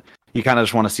boring, but you kind of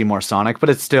just want to see more Sonic. But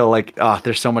it's still like, oh,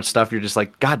 there's so much stuff. You're just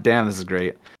like, God damn, this is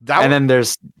great. that And was, then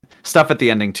there's stuff at the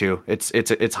ending too. It's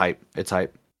hype. It's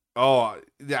hype. oh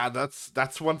yeah,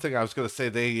 that's one thing I was gonna say.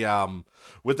 They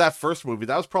with that first movie,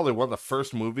 that was probably one of the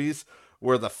first movies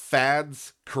where the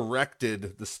fans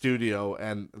corrected the studio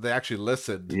and they actually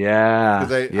listened because Yeah,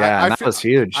 they yeah, I and that feel was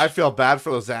huge. I feel bad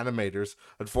for those animators,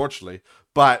 unfortunately.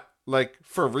 But like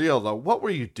for real though, what were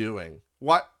you doing?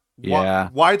 Yeah.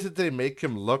 Why did they make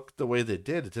him look the way they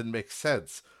did? It didn't make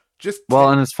sense. Just Well,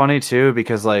 take and it's funny too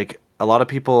because like a lot of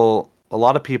people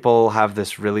have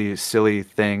this really silly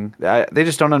thing. They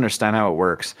just don't understand how it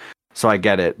works. So I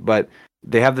get it, but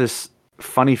they have this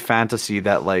funny fantasy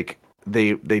that like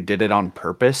they did it on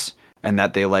purpose and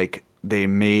that they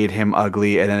made him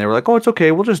ugly and then they were like, "Oh, it's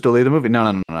okay. We'll just delay the movie." No,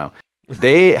 no, no, no.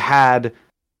 They had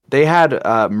they had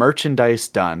merchandise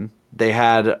done. They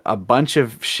had a bunch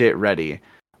of shit ready.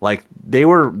 Like they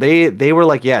were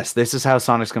like, yes, this is how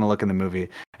Sonic's gonna look in the movie,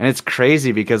 and it's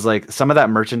crazy because like some of that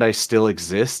merchandise still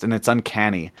exists, and it's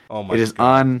uncanny. oh my It is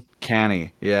god,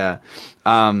 uncanny. Yeah.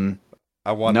 Um.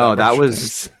 I want that No, that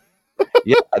was merchandise.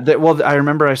 yeah. Well, I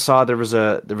remember I saw there was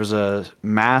a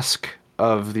mask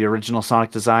of the original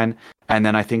Sonic design, and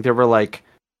then I think there were like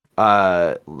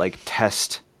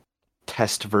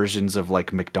test versions of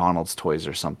like McDonald's toys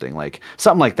or something like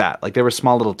that. Like they were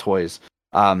small little toys.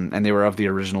 And they were of the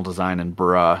original design and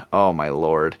bruh, oh my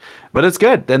lord. But it's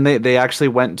good. Then they actually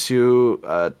went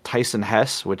to Tyson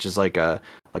Hess, which is like a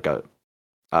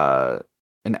uh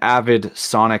an avid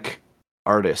Sonic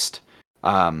artist.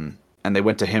 And they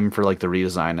went to him for like the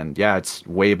redesign and yeah, it's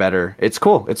way better. It's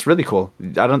cool. It's really cool.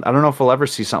 I don't know if we'll ever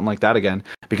see something like that again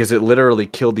because it literally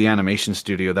killed the animation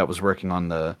studio that was working on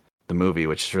the movie,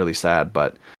 which is really sad.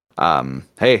 But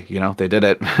hey, they did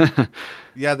it.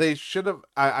 Yeah, they should have.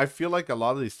 I feel like a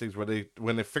lot of these things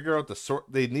when they figure out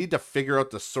they need to figure out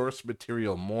the source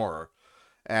material more,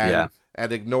 Yeah.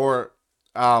 and ignore.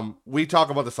 We talk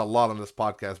about this a lot on this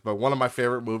podcast, but one of my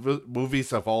favorite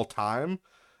movies of all time,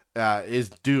 is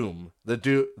Doom. The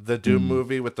Doom Mm.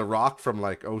 movie with The Rock from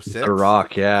like The '06.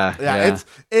 Rock, yeah, Yeah, yeah,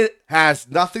 it has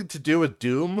nothing to do with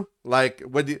Doom. Like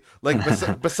when you like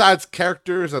besides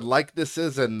characters and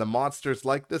likenesses and the monsters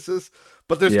likenesses,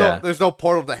 but there's no yeah, there's no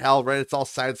portal to hell, right? It's all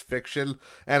science fiction,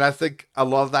 and I think a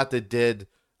lot of that they did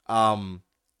um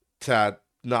to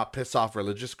not piss off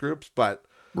religious groups, but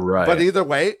right. either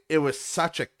way, it was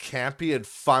such a campy and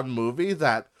fun movie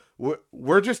that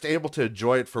we're just able to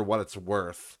enjoy it for what it's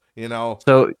worth, you know?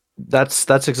 So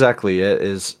that's exactly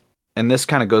it. And this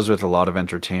kind of goes with a lot of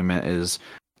entertainment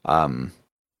um,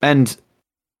 and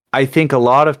I think a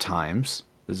lot of times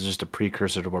this is just a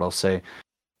precursor to what I'll say.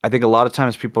 I think a lot of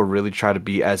times people really try to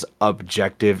be as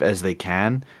objective as they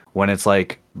can when it's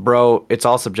like, bro, it's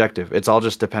all subjective. It's all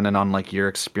just dependent on like your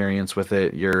experience with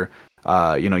it, your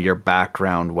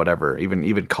background, whatever.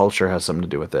 Even culture has something to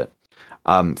do with it.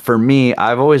 For me,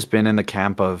 I've always been in the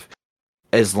camp of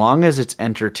as long as it's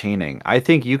entertaining. I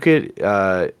think you could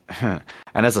and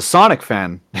as a Sonic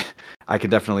fan, I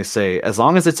could definitely say as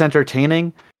long as it's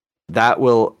entertaining, that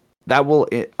will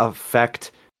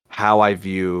affect how I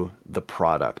view the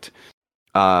product.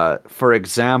 For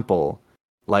example,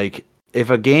 like if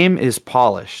a game is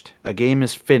polished, a game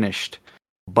is finished,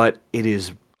 but it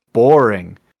is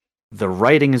boring. The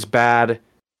writing is bad.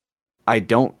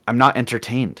 I'm not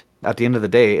entertained. At the end of the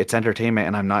day, it's entertainment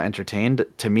and I'm not entertained.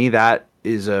 To me, that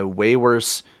is a way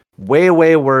worse, way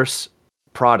worse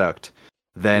product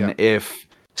Yeah. than if,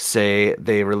 say,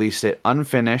 they released it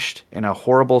unfinished in a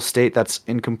horrible state that's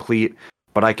incomplete,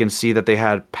 but I can see that they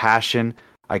had passion.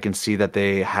 I can see that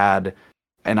they had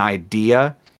an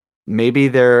idea. Maybe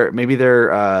their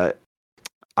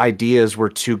ideas were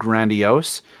too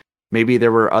grandiose. Maybe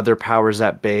there were other powers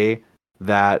at bay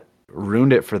that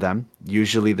ruined it for them.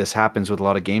 Usually this happens with a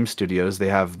lot of game studios. They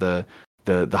have the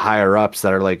higher ups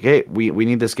that are like, hey, we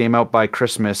need this game out by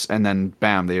Christmas, and then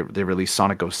bam, they release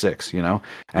Sonic 06, you know?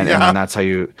 And then that's how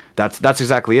you that's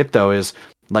exactly it though, is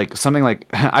like something like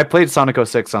I played Sonic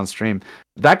 06 on stream.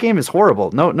 That game is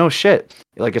horrible. No shit.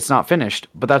 Like it's not finished,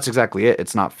 but that's exactly it.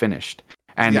 It's not finished.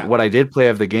 And what I did play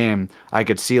of the game, I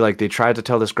could see like they tried to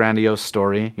tell this grandiose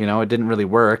story. You know, it didn't really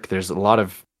work. There's a lot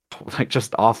of like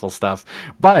just awful stuff,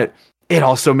 but it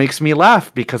also makes me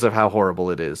laugh because of how horrible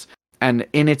it is. And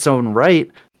in its own right,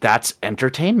 that's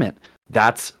entertainment.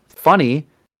 That's funny.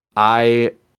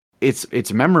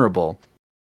 It's memorable.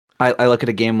 I look at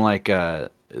a game like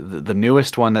the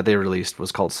newest one that they released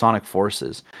was called Sonic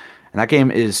Forces, and that game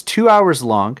is 2 hours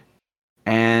long,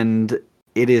 and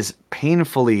it is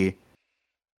painfully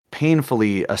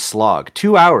a slog.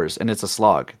 2 hours and it's a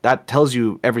slog. That tells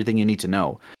you everything you need to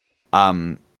know.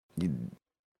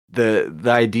 The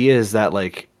idea is that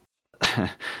like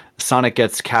Sonic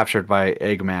gets captured by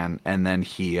Eggman, and then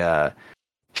he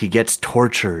gets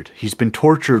tortured. He's been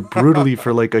tortured brutally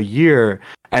for like a year,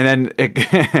 and then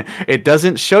it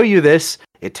doesn't show you this.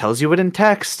 It tells you it in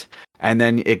text, and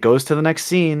then it goes to the next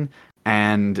scene,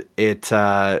 and it's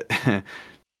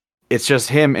just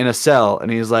him in a cell,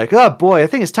 and he's like, "Oh boy, I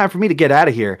think it's time for me to get out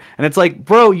of here." And it's like,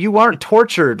 bro, you aren't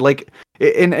tortured. Like,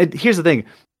 and here's the thing.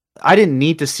 I didn't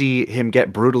need to see him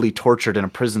get brutally tortured in a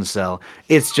prison cell.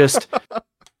 It's just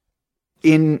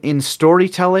in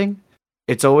storytelling,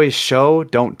 it's always show,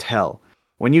 don't tell.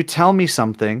 When you tell me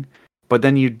something, but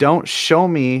then you don't show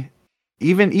me,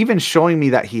 even showing me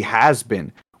that he has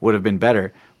been would have been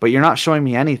better, but you're not showing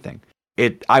me anything.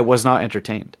 I was not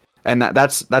entertained. And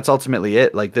that's ultimately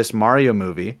it. Like this Mario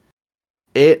movie,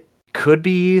 it could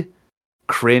be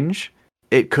cringe.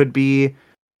 It could be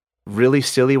really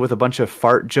silly with a bunch of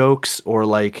fart jokes or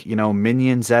like, you know,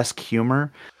 Minions-esque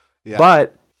humor. Yeah.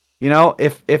 But, you know,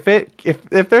 if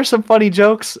there's some funny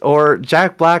jokes, or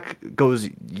Jack Black goes,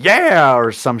 yeah,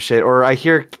 or some shit, or I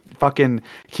hear fucking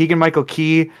Keegan-Michael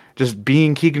Key just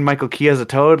being Keegan-Michael Key as a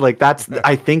Toad, like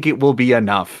I think it will be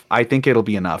enough. I think it'll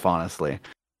be enough, honestly.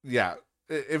 Yeah.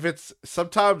 If it's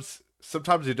sometimes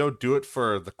you don't do it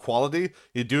for the quality,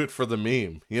 you do it for the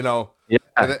meme, you know?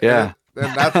 Yeah.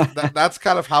 And that's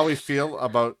kind of how we feel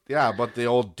about the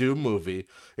old Doom movie.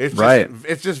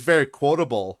 It's just very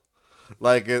quotable.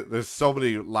 Like there's so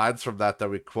many lines from that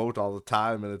we quote all the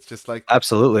time, and it's just like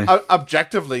absolutely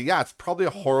objectively, it's probably a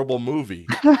horrible movie,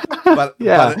 but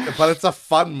it's a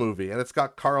fun movie, and it's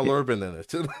got Carl Urban in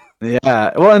it.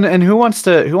 Yeah, well, and who wants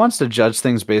to judge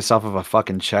things based off of a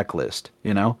fucking checklist?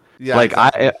 You know, like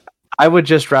exactly. I would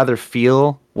just rather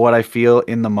feel what I feel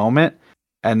in the moment.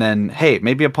 And then, hey,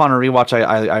 maybe upon a rewatch,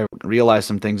 I realize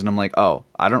some things, and I'm like, oh,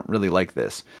 I don't really like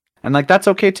this. And like, that's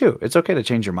okay too. It's okay to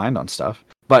change your mind on stuff.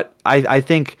 But I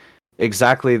think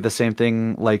exactly the same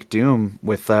thing like Doom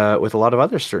with a lot of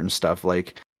other certain stuff.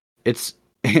 Like it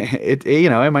you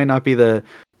know, it might not be the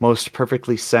most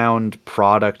perfectly sound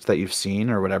product that you've seen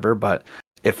or whatever, but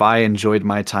if I enjoyed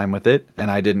my time with it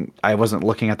and I wasn't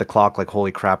looking at the clock like,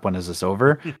 holy crap, when is this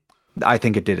over? I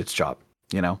think it did its job,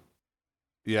 you know?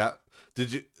 Yeah.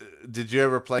 Did you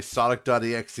ever play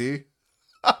Sonic.exe?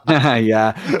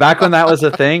 Yeah. Back when that was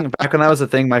a thing,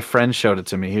 my friend showed it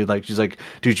to me. She's like,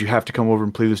 dude, you have to come over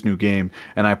and play this new game.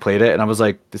 And I played it, and I was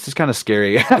like, this is kind of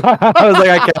scary. I was like,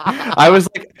 I can't.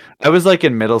 I was like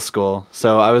in middle school,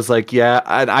 so I was like, yeah.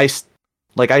 And I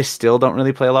still don't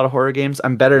really play a lot of horror games.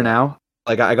 I'm better now.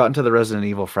 Like I got into the Resident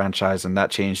Evil franchise, and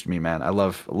that changed me, man. I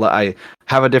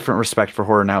have a different respect for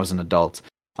horror now as an adult.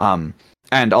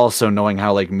 And also knowing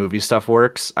how like movie stuff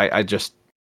works, I just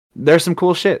there's some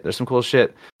cool shit.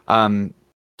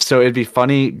 So it'd be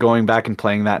funny going back and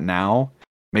playing that now.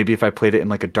 Maybe if I played it in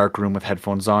like a dark room with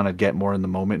headphones on, I'd get more in the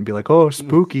moment and be like, "Oh,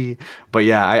 spooky." But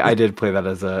yeah, I did play that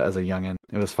as a youngin.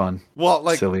 It was fun. Well,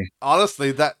 like silly.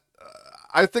 Honestly, that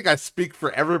I think I speak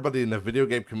for everybody in the video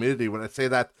game community when I say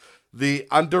that the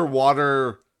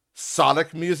underwater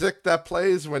Sonic music that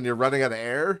plays when you're running out of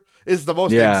air is the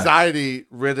most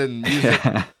anxiety-ridden music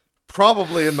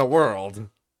probably in the world.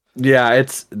 Yeah,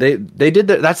 it's they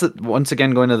did once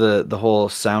again going to the whole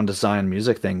sound design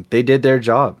music thing. They did their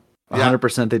job. Yeah.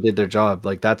 100% they did their job.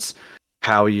 Like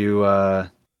how you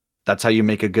that's how you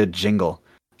make a good jingle.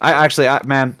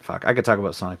 Man, fuck, I could talk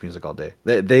about Sonic music all day.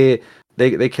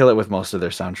 They kill it with most of their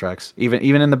soundtracks.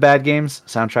 Even in the bad games,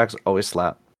 soundtracks always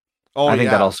slap. Oh I think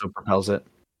that yeah. also propels it.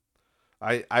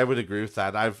 I would agree with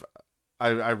that.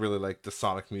 I really like the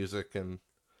Sonic music. And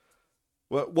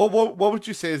what would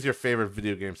you say is your favorite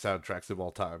video game soundtracks of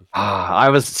all time? I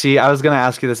was gonna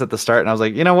ask you this at the start, and I was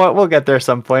like, you know what, we'll get there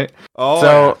some point. Oh yeah,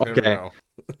 So here we okay, go.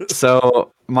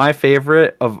 so my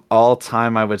favorite of all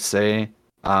time, I would say,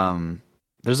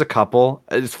 there's a couple.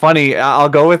 It's funny. I'll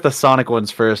go with the Sonic ones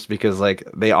first because like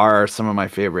they are some of my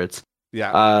favorites.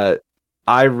 Yeah. Uh,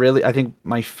 I think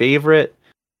my favorite,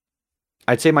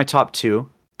 I'd say my top two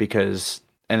because,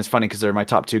 and it's funny because they're my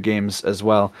top two games as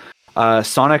well.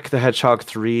 Sonic the Hedgehog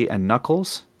 3 and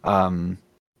Knuckles.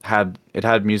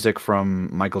 Had music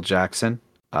from Michael Jackson.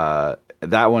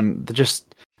 That one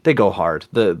they go hard.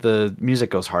 The music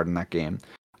goes hard in that game.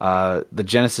 The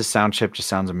Genesis sound chip just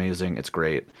sounds amazing. It's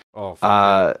great. Oh, fuck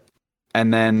yeah.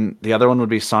 And then the other one would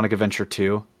be Sonic Adventure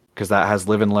 2 because that has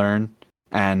Live and Learn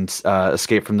and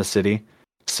Escape from the City.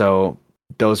 So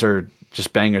those are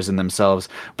just bangers in themselves.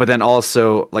 But then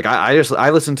also like I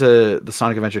listen to the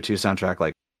Sonic Adventure 2 soundtrack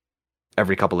like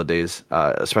every couple of days,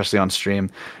 especially on stream,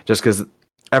 just because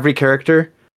every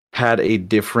character had a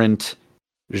different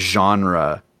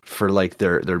genre for like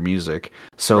their music.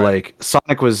 So Right. like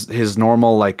Sonic was his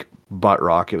normal like butt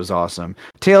rock. It was awesome.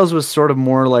 Tails was sort of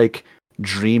more like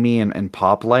dreamy and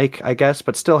pop like, I guess,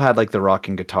 but still had like the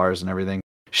rocking guitars and everything.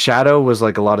 Shadow was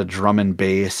like a lot of drum and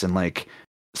bass and like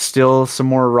still some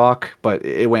more rock, but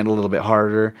it went a little bit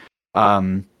harder.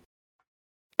 Eggman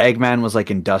was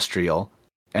like industrial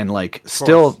and like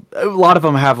still a lot of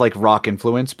them have like rock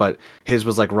influence, but his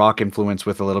was like rock influence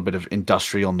with a little bit of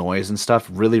industrial noise and stuff.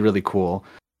 Really, really cool.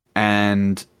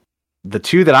 And the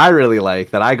two that I really like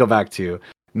that I go back to,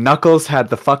 Knuckles had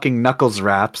the fucking Knuckles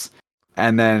raps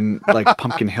and then like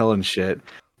Pumpkin Hill and shit.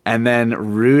 And then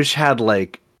Rouge had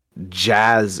like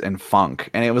jazz and funk.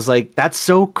 And it was like, that's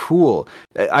so cool.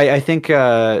 I think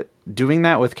doing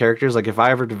that with characters, like if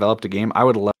I ever developed a game, I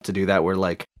would love to do that where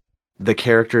like the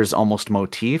characters almost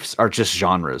motifs are just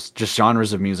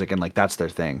genres of music, and like that's their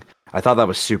thing. I thought that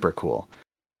was super cool.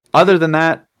 Other than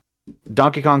that,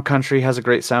 Donkey Kong Country has a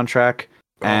great soundtrack,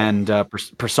 and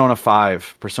Persona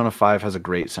 5 has a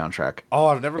great soundtrack. Oh,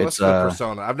 I've never listened to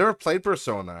Persona. I've never played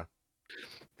Persona.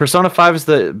 Persona 5 is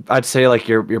I'd say like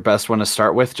your best one to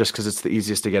start with, just because it's the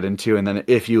easiest to get into, and then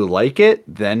if you like it,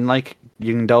 then like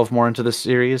you can delve more into the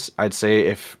series. I'd say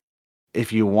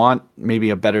if you want maybe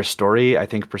a better story, I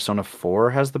think Persona 4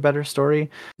 has the better story.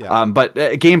 Yeah. But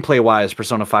gameplay wise,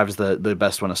 Persona 5 is the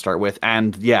best one to start with.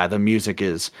 And yeah, the music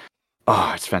is,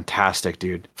 it's fantastic,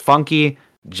 dude. Funky,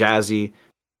 jazzy,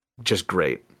 just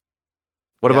great.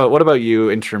 What about you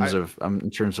in terms of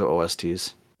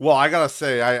OSTs? Well, I gotta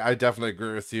say, I definitely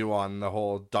agree with you on the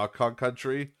whole Donkey Kong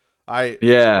Country. Like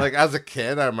as a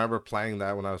kid, I remember playing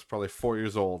that when I was probably 4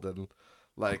 years old, and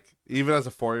like even as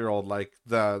a 4-year-old, like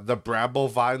the Bramble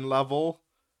Vine level,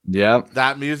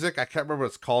 that music, I can't remember what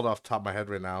it's called off the top of my head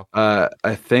right now.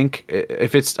 I think I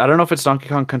don't know if it's Donkey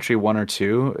Kong Country 1 or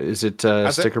 2. Is it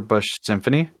Sticker Bush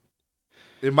Symphony?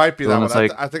 It might be that one.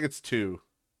 Like, I think it's 2.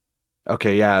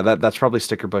 Okay, yeah, that's probably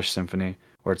Sticker Bush Symphony,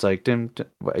 where it's like dun, dun,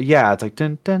 yeah, it's like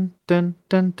dun dun dun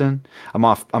dun dun. I'm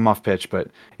off pitch, but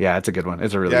yeah, it's a good one.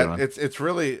 It's a really good one. It's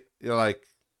really like,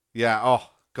 yeah, oh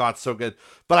god, so good.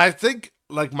 But I think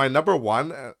like my number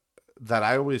one that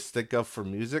I always think of for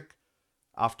music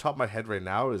off the top of my head right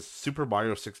now is Super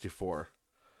Mario 64.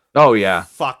 Oh yeah.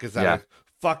 Fuck is that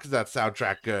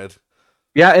soundtrack good.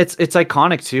 Yeah, it's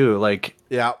iconic too. Like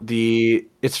yeah,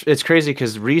 it's crazy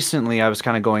because recently I was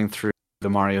kind of going through the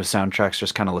Mario soundtracks,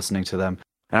 just kind of listening to them,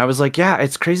 and I was like, yeah,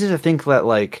 it's crazy to think that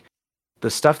like the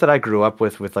stuff that I grew up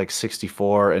with like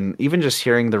 64, and even just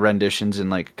hearing the renditions and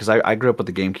like, because I grew up with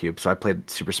the GameCube, so I played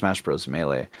Super Smash Bros.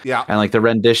 Melee. Yeah, and like the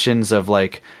renditions of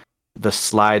like the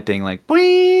slide thing, like like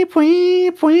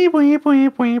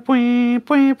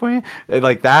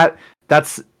that.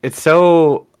 It's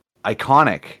so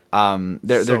iconic.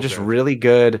 They're just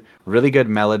good. really good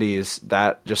melodies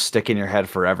that just stick in your head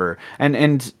forever.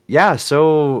 And yeah,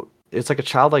 so it's like a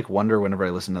childlike wonder whenever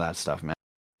I listen to that stuff, man.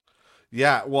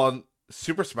 Yeah, well,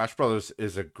 Super Smash Bros.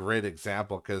 Is a great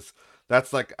example because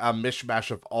that's like a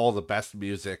mishmash of all the best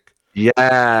music.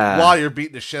 Yeah, while you're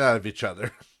beating the shit out of each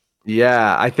other.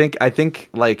 Yeah, I think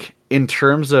like in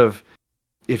terms of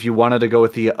if you wanted to go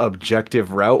with the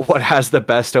objective route, what has the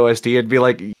best OST? It'd be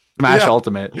like Smash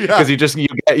Ultimate, Yeah. because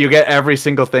you get every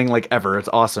single thing like ever. It's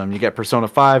awesome. You get Persona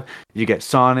 5, you get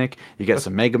Sonic, you get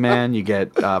some Mega Man, you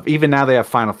get even now they have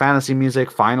Final Fantasy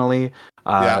music finally,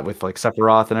 Yeah. with like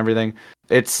Sephiroth and everything.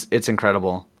 It's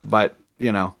incredible. But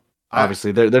I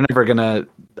obviously they're never gonna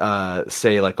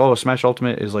say like, oh, Smash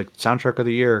Ultimate is like soundtrack of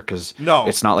the year, because no.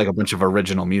 it's not like a bunch of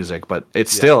original music, but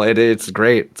it's Yeah. still it's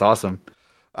great. It's awesome.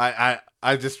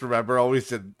 I just remember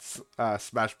always in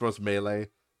Smash Bros. Melee,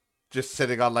 just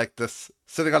sitting on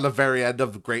the very end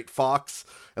of Great Fox,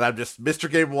 and I'm just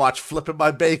Mr. Game Watch flipping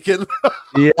my bacon.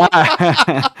 Yeah.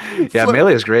 Yeah, Flip.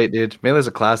 Melee is great, dude. Melee is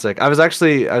a classic. Oh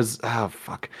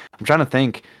fuck. I'm trying to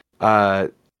think.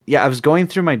 Yeah, I was going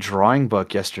through my drawing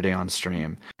book yesterday on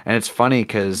stream, and it's funny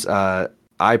because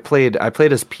I played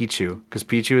as Pichu, because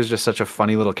Pichu is just such a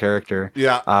funny little character.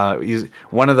 Yeah, He's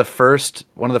one of the first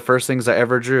things I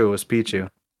ever drew was Pichu.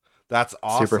 that's Super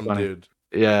awesome, funny. dude.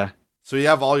 Yeah. So you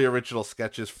have all your original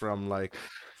sketches from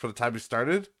the time you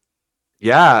started?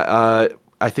 Yeah,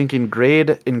 I think in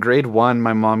grade 1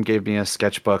 my mom gave me a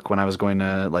sketchbook when I was going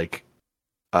to like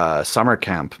summer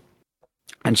camp.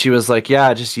 And she was like,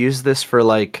 "Yeah, just use this for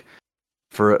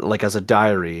as a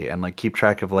diary, and like keep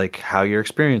track of like how your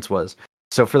experience was."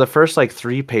 So for the first like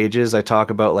 3 pages, I talk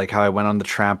about like how I went on the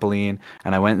trampoline,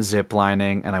 and I went zip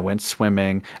lining, and I went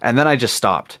swimming, and then I just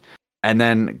stopped. And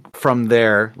then from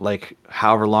there, like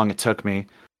however long it took me,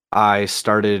 I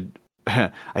started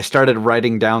I started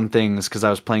writing down things because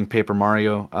I was playing Paper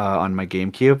Mario on my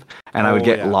GameCube, and I would Oh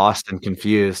get yeah. lost and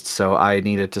confused. So I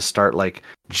needed to start like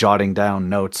jotting down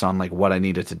notes on like what I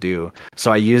needed to do.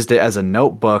 So I used it as a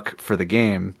notebook for the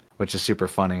game, which is super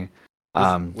funny.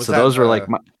 Was So that those were like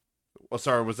oh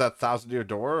sorry, was that Thousand Year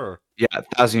Door or yeah,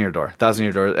 Thousand Year Door,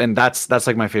 and that's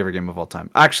like my favorite game of all time.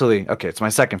 Actually, okay, it's my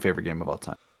second favorite game of all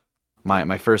time.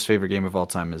 My first favorite game of all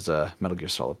time is Metal Gear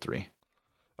Solid 3.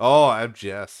 oh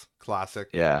MGS classic?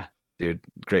 Yeah, dude,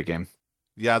 great game.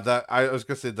 Yeah, that I was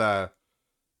gonna say the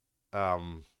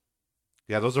um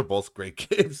yeah, those are both great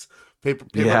games.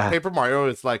 Yeah. Paper Mario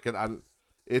is like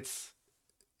it's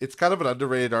it's kind of an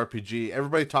underrated RPG.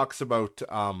 Everybody talks about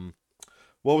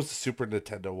what was the Super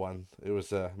Nintendo one? It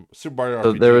was Super Mario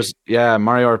So there RPG. was, yeah,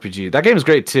 Mario RPG. That game's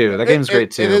great too. Yeah, That game's great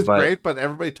it too. is But great, but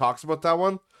everybody talks about that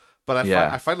one. But yeah,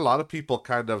 I find a lot of people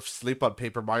kind of sleep on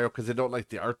Paper Mario because they don't like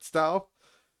the art style.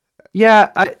 yeah,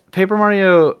 Paper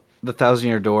Mario, the Thousand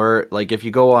Year Door. Like if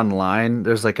you go online,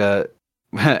 there's like a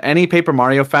any Paper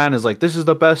Mario fan is like, this is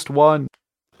the best one.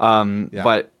 Yeah,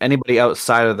 But anybody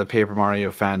outside of the Paper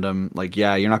Mario fandom, like,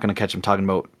 yeah, you're not gonna catch them talking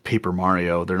about Paper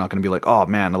Mario. They're not gonna be like, oh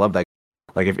man, I love that.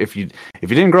 Like if you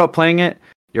didn't grow up playing it,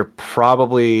 you're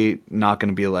probably not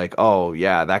gonna be like, oh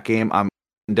yeah, that game. I'm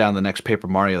down the next Paper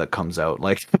Mario that comes out.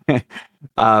 Like, but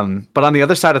on the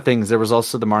other side of things, there was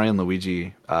also the Mario and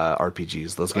Luigi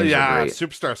RPGs. Those games were yeah, great.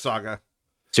 Superstar Saga.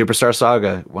 Superstar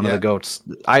Saga, one of Yeah, the goats.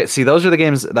 I see. Those are the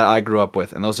games that I grew up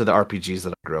with, and those are the RPGs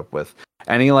that I grew up with.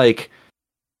 Any like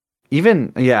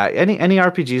even yeah, any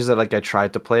RPGs that like I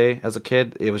tried to play as a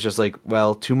kid, it was just like,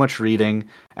 well, too much reading,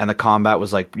 and the combat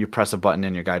was like you press a button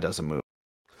and your guy doesn't move.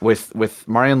 With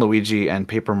Mario and Luigi and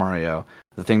Paper Mario,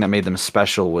 the thing that made them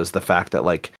special was the fact that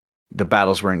like the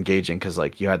battles were engaging, because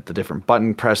like you had the different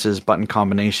button presses, button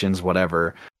combinations,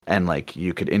 whatever, and like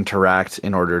you could interact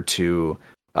in order to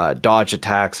dodge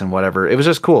attacks and whatever. It was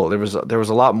just cool. There was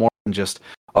a lot more than just,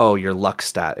 oh, your luck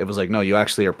stat. It was like, no, you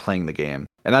actually are playing the game,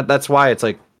 and that's why it's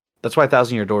like that's why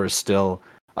Thousand Year Door is still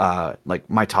like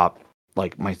my top,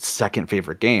 like my second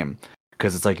favorite game,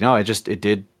 because it's like, no, it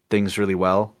did things really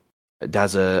well. It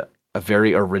has a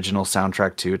very original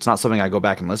soundtrack too. It's not something I go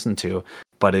back and listen to,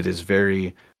 but it is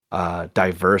very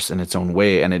diverse in its own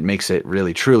way, and it makes it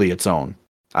really truly its own.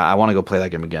 I want to go play that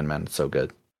game again, man. It's so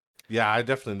good. yeah, I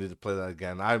definitely need to play that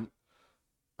again. I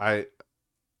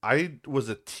I was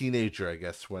a teenager, I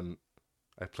guess, when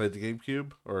I played the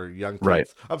GameCube or young Right.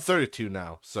 teens. I'm 32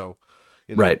 now, so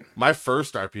Right. my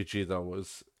first RPG though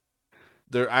was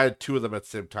there. I had two of them at the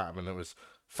same time, and it was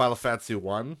Final Fantasy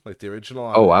One, like the original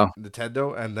Oh on wow.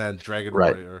 Nintendo, and then Dragon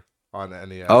Right. Warrior on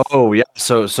NES. Oh yeah.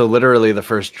 So literally the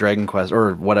first Dragon Quest,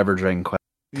 or whatever Dragon Quest.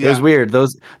 It was Yeah, weird.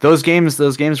 Those games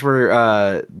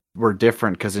were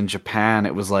different, because in Japan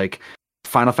it was like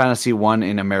Final Fantasy 1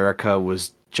 in America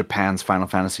was Japan's Final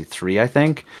Fantasy 3, I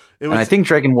think. it And I was think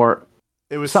Dragon War,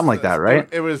 it was something like that, right?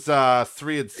 it was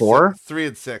three and six, 4? 3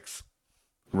 and 6.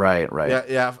 Right, right.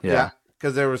 Yeah, Yeah.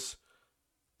 because there was,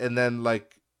 and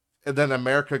then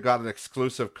America got an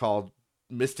exclusive called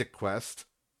Mystic Quest,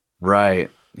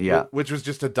 Right. Yeah. which was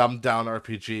just a dumbed down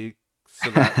RPG,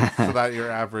 so that your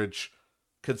average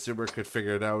consumer could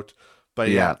figure it out. But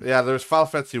Yeah. yeah, there's Final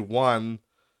Fantasy 1,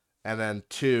 and then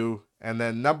 2, and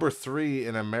then number 3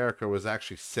 in America was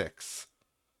actually 6.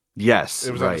 Yes,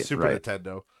 It was on the right, Super right.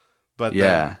 Nintendo, but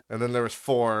then Yeah. and then there was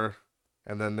 4,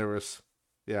 and then there was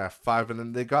 5, and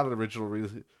then they got an original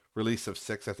release of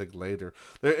 6, I think later.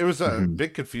 It was a Mhm.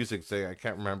 big confusing thing. I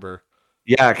can't remember.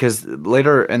 Yeah, because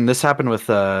later, and this happened with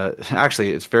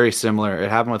actually, it's very similar. It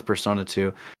happened with Persona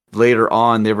 2. Later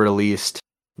on, they released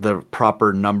the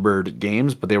proper numbered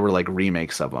games, but they were like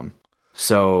remakes of them.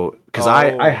 So, because Oh,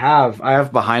 I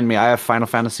have behind me, I have Final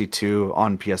Fantasy 2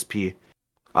 on PSP.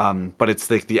 But it's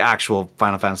like the actual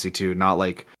Final Fantasy 2, not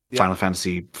like yeah, Final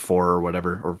Fantasy 4 or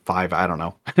whatever, or 5, I don't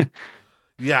know.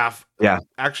 yeah. Yeah.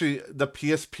 Actually, the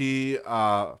PSP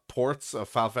ports of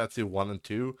Final Fantasy 1 and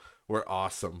 2 were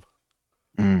awesome.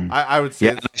 Mm. I would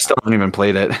Yeah, say, and I still haven't even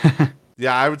played it.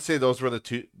 yeah, I would say those were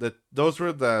those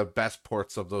were the best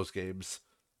ports of those games.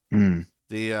 Mm,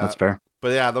 The that's fair.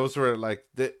 But yeah, those were like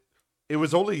it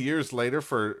was only years later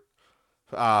for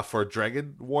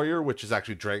Dragon Warrior, which is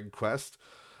actually Dragon Quest.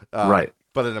 Right.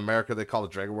 But in America they call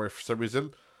it Dragon Warrior for some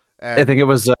reason. I And think it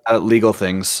was legal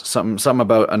things, something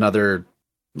about another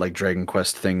like Dragon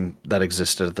Quest thing that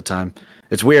existed at the time.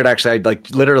 It's weird, actually. I like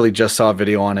literally just saw a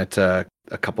video on it a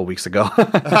couple weeks ago,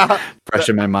 fresh that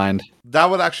in my mind. that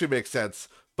would actually make sense.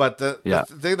 But the Yeah,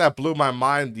 thing that blew my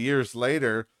mind years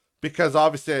later, because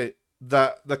obviously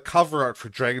the cover art for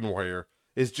Dragon Warrior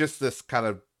is just this kind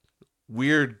of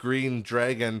weird green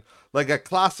dragon, like a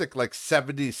classic like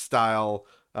 70s style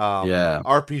yeah,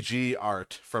 RPG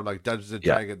art from like Dungeons and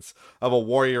yeah, Dragons of a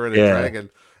warrior and a yeah, dragon.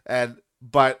 And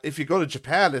but if you go to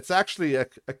Japan, it's actually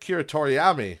Akira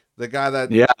Toriyama, the guy that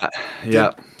yeah,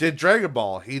 yeah, did Dragon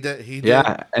Ball. He did.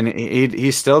 yeah. And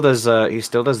he still does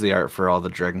the art for all the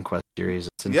Dragon Quest series.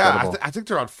 It's Yeah, incredible. I think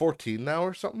they're on 14 now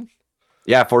or something.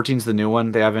 Yeah, 14's the new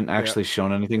one. They haven't Yeah. actually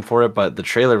shown anything for it, but the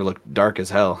trailer looked dark as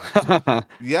hell. I'm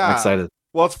Yeah. excited.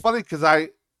 Well, it's funny because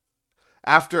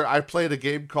after I played a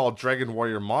game called Dragon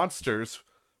Warrior Monsters,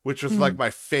 which was like Mm. my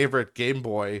favorite Game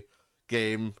Boy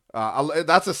game.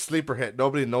 That's a sleeper hit.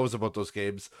 Nobody knows about those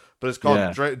games, but it's called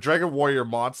Yeah, Dragon Warrior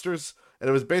Monsters, and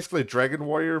it was basically Dragon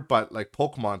Warrior but like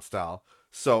Pokemon style.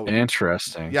 So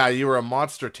interesting. yeah, you were a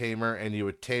monster tamer, and you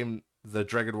would tame the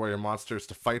Dragon Warrior monsters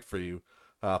to fight for you,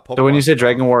 So when you Pokemon say style.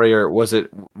 Dragon Warrior, was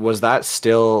that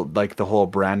still like the whole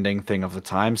branding thing of the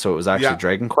time? So it was actually Yeah,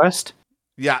 Dragon Quest?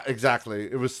 yeah, exactly.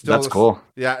 It was still That's cool.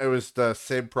 yeah, it was the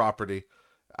same property.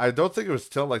 I don't think it was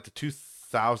till like the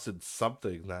 2000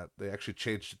 something that they actually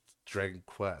changed it to Dragon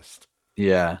Quest.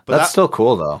 Yeah, But that's that still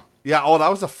cool though. yeah, oh, that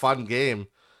was a fun game,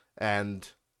 and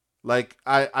like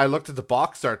I looked at the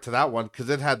box art to that one because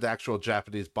it had the actual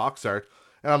Japanese box art,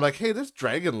 and I'm like, hey, this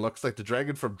dragon looks like the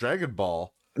dragon from Dragon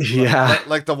Ball, Yeah,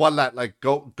 like the one that like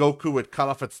Goku would cut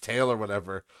off its tail or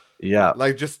whatever, yeah.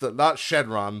 like just the not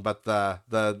Shenron, but the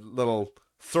little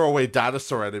throwaway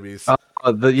dinosaur enemies.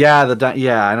 Yeah,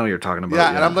 I know what you're talking about.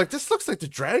 Yeah, and I'm Yeah, like, this looks like the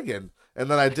dragon. And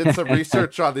then I did some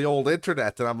research on the old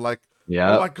internet, and I'm like,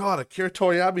 oh yeah, my god, Akira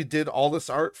Toriyama did all this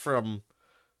art from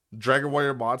Dragon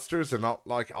Warrior Monsters and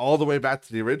all the way back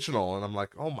to the original. And I'm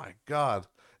like, oh my god,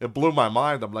 it blew my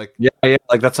mind. I'm like, yeah, yeah.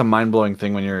 Like that's a mind blowing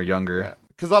thing when you're yeah, younger.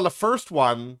 because on the first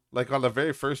one, like on the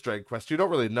very first Dragon Quest, you don't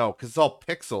really know because it's all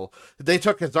pixel. They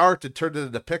took his art and turned it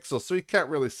into pixels, so you can't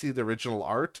really see the original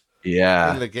art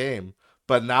in Yeah, the game.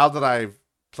 But now that I've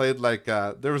played like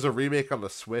there was a remake on the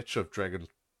Switch of Dragon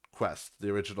Quest,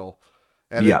 the original,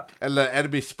 yeah, and the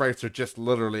enemy sprites are just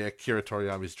literally Akira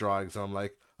Toriyama's drawings. And I'm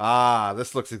like, ah,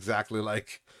 this looks exactly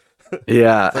like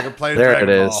yeah. it's like I'm playing There it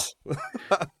Dragon Ball. is.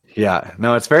 Yeah,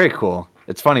 no, it's very cool.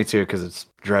 It's funny too because it's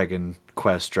Dragon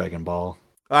Quest, Dragon Ball,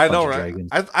 I bunch know, of right?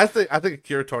 dragons. I think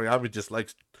Akira Toriyama just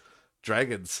likes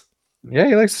dragons. Yeah,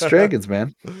 he likes his dragons,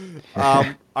 man.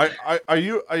 Are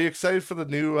you excited for the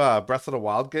new Breath of the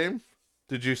Wild game?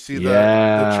 Did you see the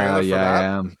Yeah, trailer for yeah, I that?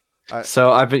 am. I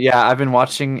So I've been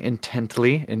watching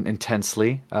intensely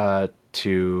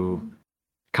to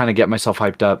kind of get myself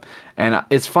hyped up. And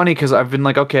it's funny because I've been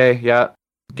like, okay, yeah,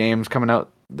 game's coming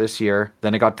out this year.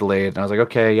 Then it got delayed, and I was like,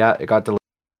 okay, yeah, it got delayed.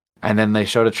 And then they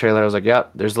showed a trailer. I was like, yeah,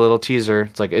 there's a little teaser.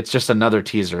 It's like it's just another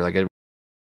teaser.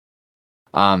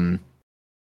 Um,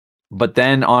 but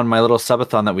then on my little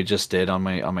subathon that we just did on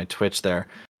my Twitch there,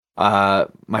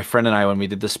 my friend and I, when we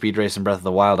did the speed race in Breath of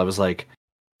the Wild, I was like,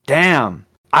 damn,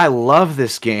 I love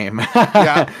this game.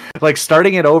 yeah. Like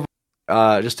starting it over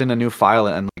just in a new file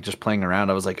and like just playing around,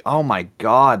 I was like, oh my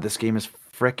god, this game is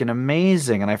freaking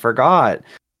amazing, and I forgot.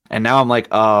 And now I'm like,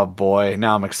 oh boy,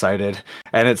 now I'm excited.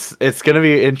 And it's gonna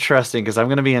be interesting because I'm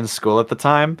gonna be in school at the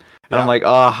time. And I'm Yeah. like,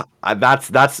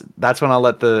 that's when I'll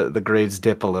let the grades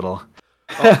dip a little.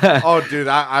 Oh, dude,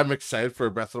 I'm excited for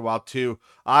Breath of the Wild too.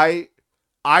 I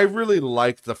really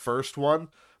liked the first one,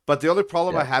 But the only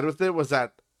problem I Yeah. had with it was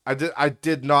that I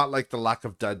did not like the lack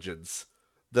of dungeons.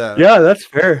 The Yeah, that's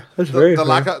fair. That's very the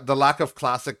lack fair. of the lack of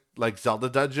classic like Zelda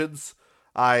dungeons.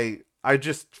 I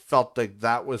just felt like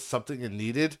that was something it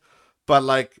needed. But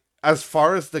like as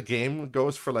far as the game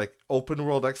goes for like open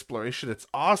world exploration, it's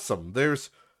awesome. There's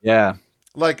Yeah.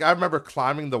 like I remember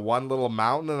climbing the one little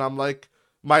mountain and I'm like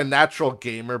my natural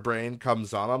gamer brain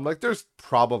comes on. I'm like, there's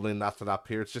probably nothing up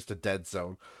here. It's just a dead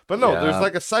zone. But no, there's Yeah.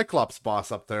 like a Cyclops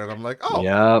boss up there, and I'm like, oh,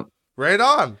 Yeah. right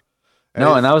on. And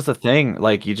No, and that he's was the thing.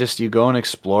 Like you go and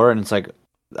explore and it's like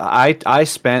I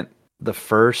spent the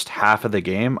first half of the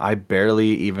game, I barely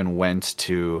even went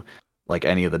to like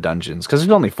any of the dungeons because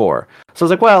there's only four. So I was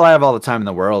like, well, I have all the time in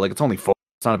the world. Like it's only four.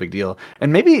 It's not a big deal.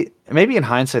 And maybe in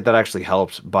hindsight that actually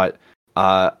helped, but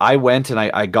I went and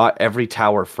I got every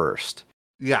tower first.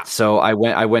 yeah, So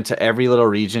I went to every little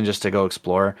region just to go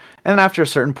explore. And then after a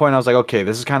certain point I was like, okay,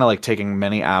 this is kind of like taking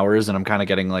many hours and I'm kind of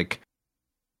getting like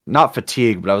not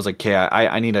fatigued, but I was like, okay,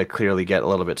 I need to clearly get a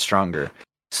little bit stronger.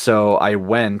 So I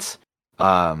went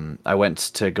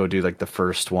to go do like the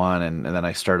first one, and then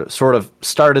I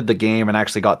started the game and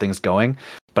actually got things going.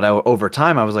 But over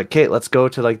time, I was like, okay, let's go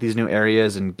to like these new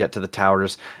areas and get to the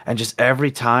towers. And just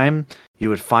every time you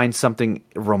would find something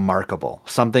remarkable,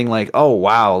 something like, oh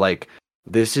wow, like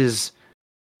this is,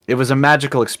 it was a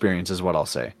magical experience, is what I'll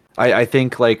say. I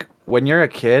think like when you're a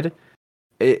kid,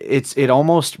 it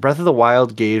almost Breath of the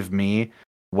Wild gave me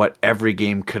what every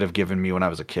game could have given me when I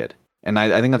was a kid. And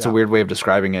I think that's a yeah, weird way of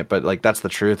describing it, but like that's the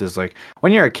truth is like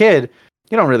when you're a kid,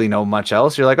 you don't really know much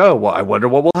else. You're like, oh well, I wonder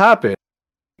what will happen.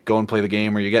 Go and play the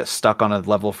game, or you get stuck on a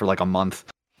level for like a month,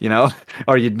 you know,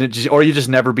 or you just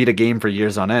never beat a game for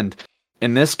years on end.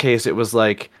 In this case, it was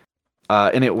like,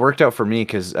 and it worked out for me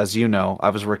because, as you know, I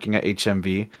was working at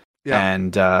HMV, yeah.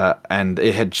 and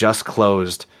it had just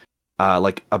closed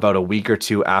like about a week or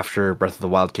two after Breath of the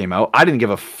Wild came out. I didn't give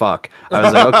a fuck. I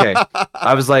was like, okay.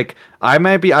 I was like, I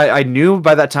might be. I knew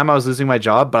by that time I was losing my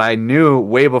job, but I knew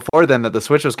way before then that the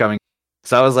Switch was coming.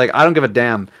 So I was like, I don't give a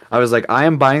damn. I was like, I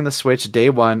am buying the Switch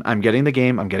day one. I'm getting the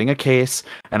game. I'm getting a case,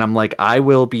 and I'm like, I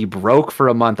will be broke for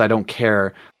a month. I don't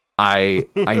care. I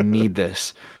need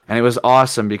this, and it was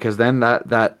awesome because then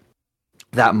that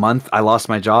month I lost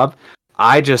my job.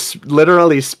 I just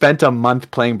literally spent a month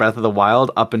playing Breath of the Wild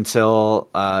up until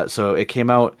so it came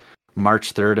out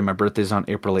March 3rd and my birthday's on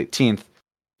April 18th.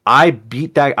 I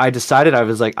beat that. I decided I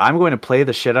was like, I'm going to play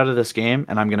the shit out of this game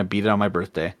and I'm going to beat it on my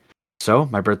birthday. So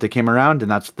my birthday came around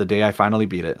and that's the day I finally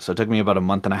beat it. So it took me about a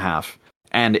month and a half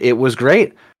and it was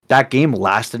great. That game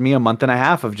lasted me a month and a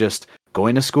half of just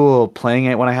going to school, playing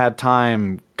it when I had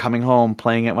time, coming home,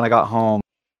 playing it when I got home.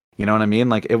 You know what I mean?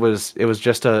 Like it was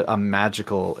just a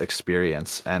magical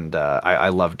experience, and I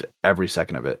loved every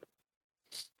second of it.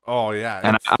 Oh yeah,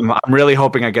 And I'm really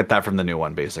hoping I get that from the new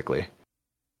one, basically.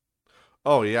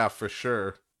 oh yeah, for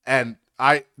sure. And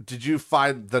I did you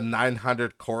find the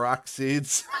 900 Korok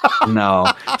seeds?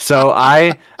 No,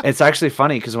 it's actually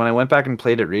funny because when I went back and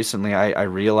played it recently, I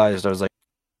realized I was like,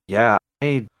 yeah,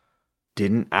 I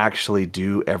didn't actually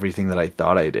do everything that I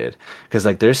thought I did because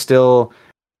like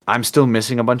I'm still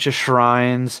missing a bunch of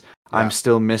shrines. I'm Yeah.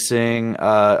 still missing,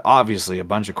 obviously, a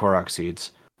bunch of Korok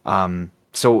seeds.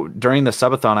 So during the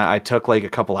subathon, I took like a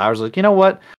couple hours. Like, you know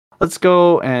what? Let's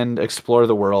go and explore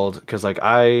the world because, like,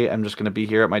 I am just gonna be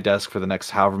here at my desk for the next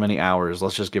however many hours.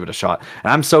 Let's just give it a shot.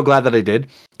 And I'm so glad that I did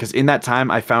because in that time,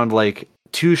 I found like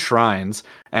two shrines,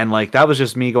 and like that was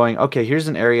just me going, okay, here's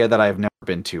an area that I've never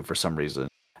been to for some reason.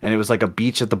 And it was like a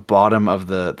beach at the bottom of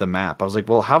the map. I was like,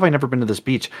 well, how have I never been to this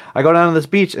beach? I go down to this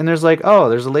beach and there's like, oh,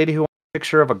 there's a lady who wants a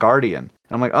picture of a guardian.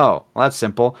 And I'm like, oh, well, that's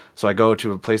simple. So I go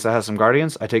to a place that has some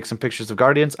guardians. I take some pictures of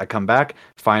guardians. I come back,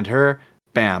 find her,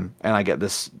 bam, and I get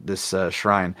this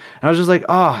shrine. And I was just like,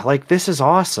 oh, like this is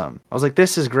awesome. I was like,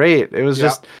 this is great. It was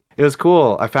Yeah. it was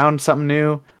cool. I found something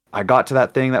new. I got to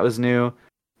that thing that was new.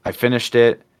 I finished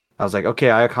it. I was like, okay,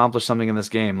 I accomplished something in this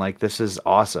game. Like this is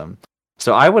awesome.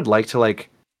 So I would like to like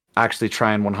actually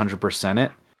try and 100%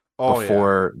 it Oh yeah.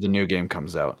 before the new game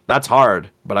comes out. That's hard,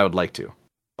 but I would like to.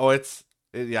 Oh,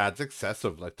 yeah, it's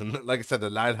excessive. Like I said, the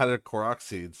 900 Korok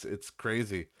seeds, it's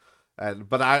crazy. And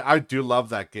but I do love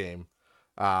that game.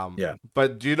 Yeah.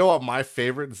 But do you know what my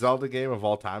favorite Zelda game of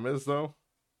all time is though?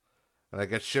 And I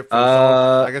get shit for this all.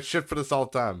 Uh, I get shit for this all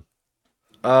the time.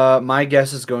 my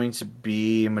guess is going to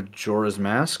be Majora's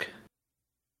Mask.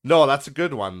 No, that's a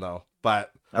good one though.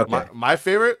 But Okay. my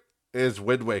favorite is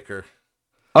Wind Waker.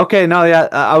 Okay, no, yeah,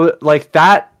 I would like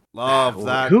that. Love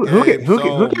that Who game who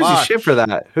so gives you shit for much.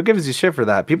 that? Who gives you shit for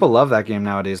that? People love that game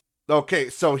nowadays. Okay,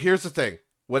 so here's the thing.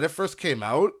 When it first came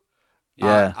out,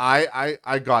 Yeah.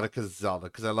 I got it because Zelda,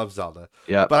 because I love Zelda.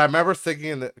 Yep. But I remember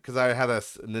thinking that because I had a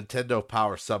Nintendo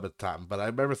Power sub at the time. But I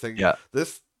remember thinking Yeah.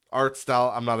 this art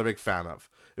style I'm not a big fan of.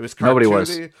 It was Nobody was.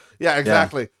 cartoony. Yeah, Yeah.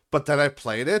 exactly. But then I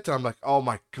played it and I'm like, oh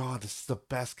my god, this is the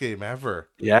best game ever.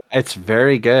 Yeah. It's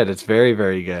very good. It's very,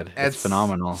 very good. And It's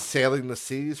phenomenal. sailing the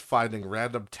seas, finding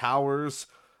random towers.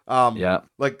 Yeah.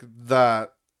 Like the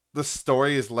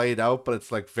story is laid out, but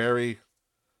it's like very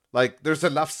like there's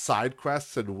enough side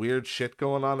quests and weird shit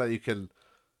going on that you can,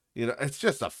 it's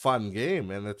just a fun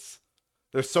game, and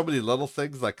there's so many little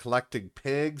things like collecting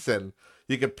pigs, and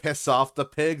you can piss off the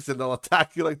pigs and they'll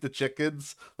attack you like the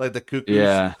chickens, like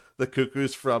Yeah. the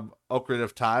cuckoos from Ocarina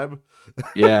of Time.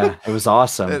 Yeah. It was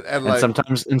awesome. And And like,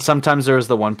 sometimes there was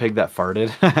the one pig that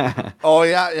farted. oh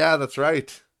yeah, that's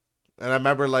right. And I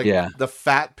remember like Yeah. the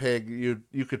fat pig,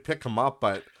 you could pick him up,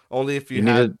 but only if you You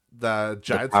had needed the the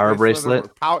giant's power bracelet. Or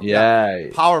bracelet. power, yeah,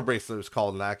 Yeah. power bracelet was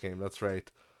called in that game. That's right.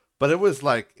 But it was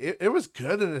like it was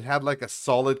good, and it had like a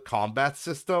solid combat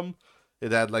system.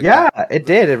 It had like Yeah, it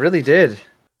did. It really did.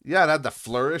 yeah, it had the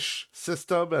flourish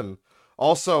system, and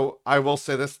also I will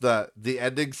say this: the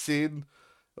ending scene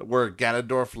where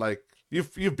Ganondorf, like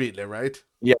you've beaten it, right?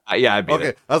 Yeah, yeah, I beat Okay,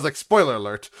 it. I was like, spoiler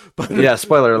alert, but Yeah,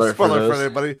 spoiler alert for spoiler for those.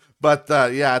 anybody. But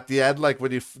yeah, at the end, like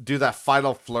when you do that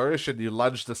final flourish and you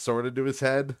lunge the sword into his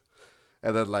head,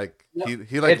 and then like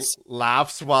he like It's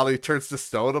laughs while he turns to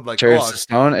stone. I'm like, Cherries oh, to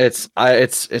Stone.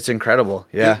 It's incredible.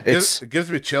 Yeah, it gives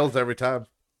me chills every time.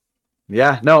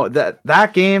 yeah. No,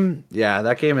 that game. Yeah,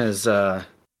 that game is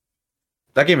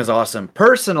awesome.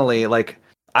 Personally, like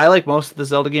I like most of the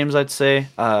Zelda games. I'd say.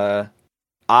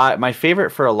 My favorite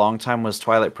for a long time was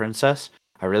Twilight Princess.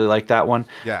 I really like that one.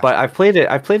 Yeah, But I've played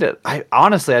it. I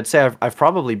honestly, I'd say I've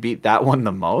probably beat that one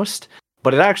the most.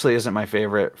 But it actually isn't my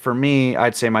favorite. For me,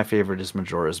 I'd say my favorite is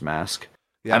Majora's Mask.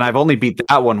 yeah, And I've only beat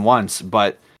that one once.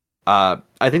 But I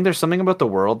think there's something about the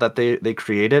world that they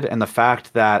created, and the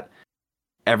fact that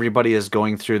everybody is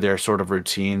going through their sort of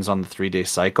routines on the 3-day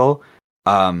cycle.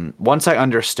 Once I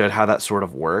understood how that sort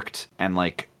of worked, and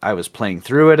like I was playing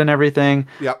through it and everything,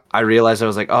 yep, I realized I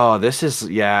was like, oh, this is,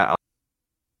 yeah, I like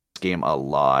this game a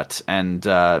lot. And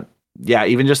yeah,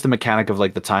 even just the mechanic of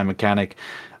like the time mechanic,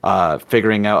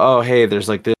 figuring out, oh, hey, there's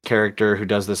like this character who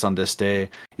does this on this day.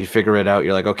 You figure it out.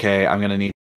 You're like, okay, I'm gonna need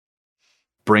to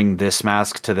bring this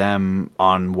mask to them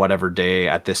on whatever day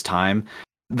at this time.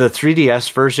 The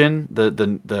 3DS version,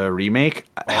 the remake,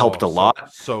 helped a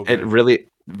lot. So It good. really,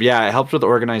 yeah, it helped with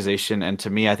organization, and to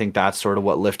me, I think that's sort of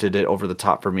what lifted it over the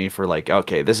top for me. For like,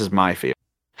 okay, this is my favorite.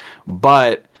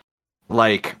 But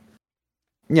like,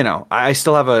 I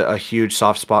still have a huge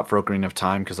soft spot for Ocarina of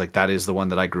Time, because like that is the one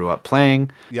that I grew up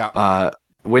playing. Yeah,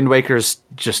 Wind Waker's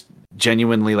just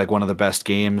genuinely like one of the best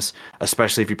games,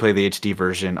 especially if you play the HD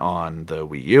version on the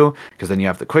Wii U, because then you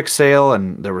have the quick sale,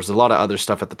 and there was a lot of other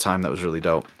stuff at the time that was really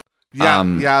dope.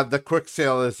 yeah. The quick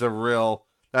sale is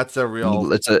that's a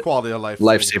real It's a quality of life thing.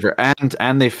 lifesaver,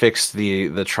 and they fixed the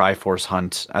Triforce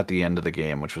hunt at the end of the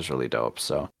game, which was really dope.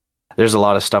 So there's a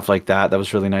lot of stuff like that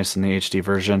was really nice in the HD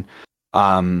version.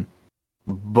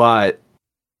 But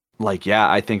like, yeah,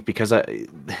 I think because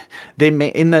they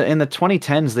made in the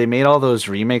 2010s, they made all those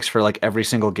remakes for like every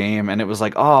single game, and it was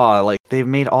like, oh, like they've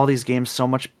made all these games so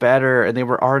much better, and they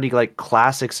were already like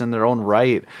classics in their own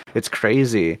right. It's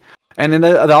crazy. And then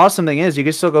the awesome thing is you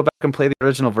can still go back and play the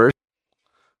original version.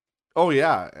 Oh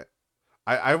yeah,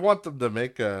 I want them to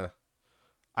make a.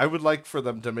 I would like for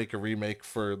them to make a remake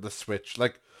for the Switch,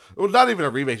 like, well, not even a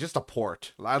remake, just a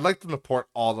port. I'd like them to port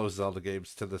all those Zelda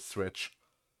games to the Switch.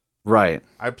 Right.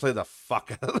 I'd play the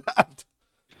fuck out of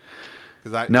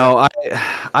that. No,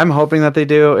 I'm hoping that they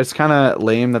do. It's kind of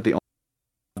lame that the only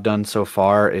thing I've done so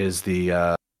far is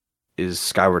the is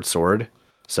Skyward Sword.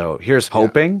 So here's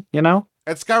hoping, And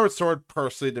Skyward Sword,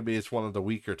 personally, to me, is one of the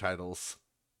weaker titles.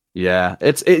 Yeah,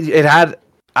 it had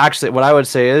actually, what I would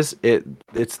say is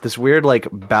it's this weird like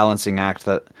balancing act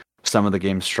that some of the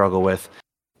games struggle with.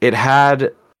 It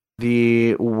had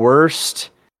the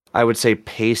worst, I would say,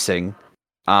 pacing,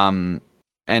 and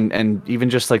even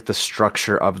just like the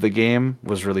structure of the game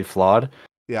was really flawed.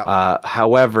 Yeah.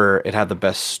 However, it had the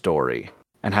best story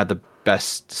and had the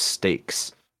best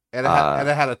stakes. And it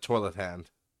had a toilet hand.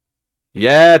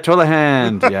 Yeah, toilet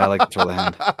hand. Yeah, I like the toilet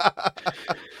hand.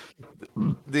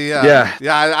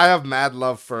 I have mad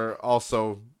love for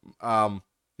also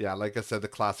like I said, the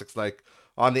classics like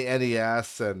on the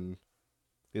NES and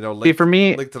See, for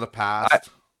me, Link to the Past.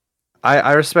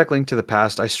 I respect Link to the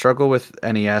Past. I struggle with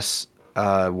NES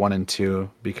 1 and 2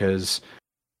 because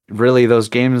really those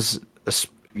games,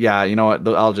 yeah, you know what,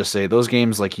 I'll just say those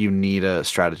games, like, you need a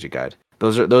strategy guide.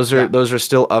 Those are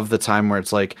still of the time where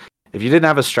it's like, if you didn't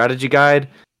have a strategy guide,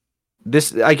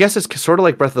 this, I guess, it's sort of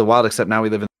like Breath of the Wild, except now we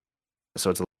live in, so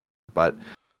it's a, but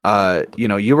you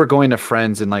know, you were going to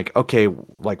friends and like, okay,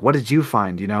 like what did you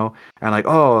find, you know? And like,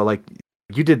 oh, like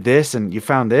you did this and you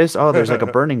found this. Oh, there's like a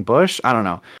burning bush. I don't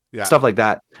know. Yeah. Stuff like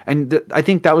that. And I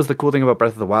think that was the cool thing about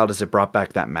Breath of the Wild, is it brought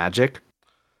back that magic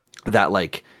that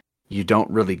like you don't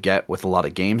really get with a lot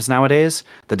of games nowadays.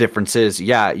 The difference is,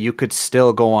 yeah, you could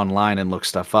still go online and look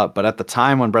stuff up, but at the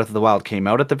time when Breath of the Wild came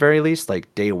out, at the very least,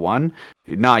 like day one,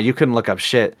 nah, you couldn't look up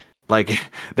shit. Like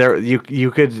there,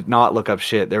 you could not look up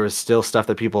shit. There was still stuff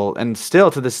that people, and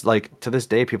still to this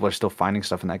day, people are still finding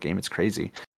stuff in that game. It's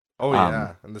crazy. Oh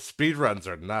yeah, and the speed runs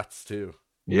are nuts too.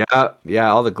 Yeah, yeah,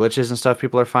 all the glitches and stuff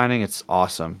people are finding, it's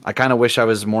awesome. I kind of wish I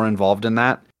was more involved in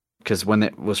that, because when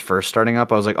it was first starting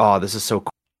up, I was like, oh, this is so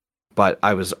cool. But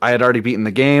I had already beaten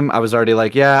the game. I was already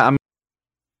like, yeah,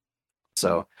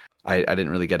 so I didn't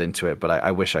really get into it, but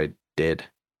I wish I did.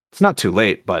 It's not too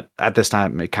late, but at this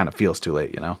time it kind of feels too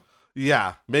late, you know?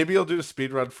 Yeah, maybe you'll do a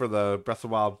speed run for the Breath of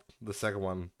the Wild, the second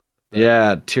one.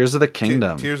 Yeah, Tears of the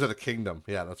Kingdom. Tears of the Kingdom.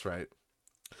 Yeah, that's right.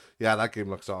 Yeah, that game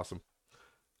looks awesome.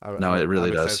 No, it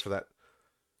really does. For that.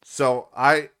 So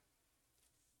I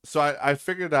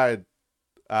figured I'd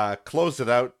close it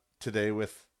out today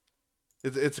with,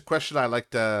 it's a question I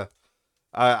like to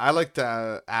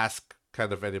ask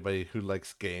kind of anybody who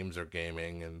likes games or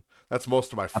gaming, and that's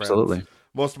most of my friends. Absolutely.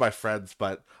 Most of my friends,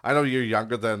 but I know you're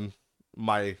younger than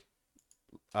my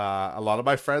a lot of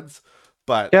my friends,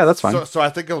 but yeah, that's fine. So I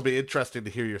think it'll be interesting to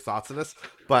hear your thoughts on this.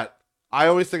 But I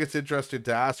always think it's interesting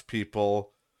to ask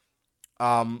people,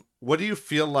 what do you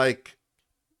feel like,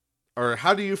 or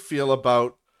how do you feel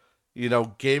about, you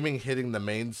know, gaming hitting the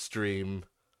mainstream,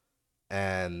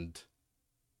 and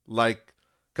like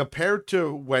compared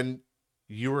to when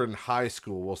you were in high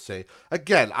school, we'll say.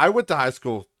 Again, I went to high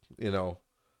school, you know,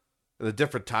 at a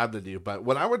different time than you, but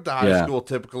when I went to high school,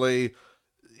 typically,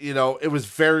 you know, it was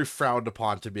very frowned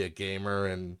upon to be a gamer,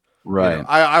 and right. You know,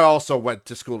 I also went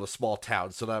to school in a small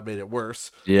town, so that made it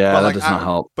worse. Yeah, but that does not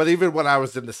help. But even when I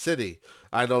was in the city,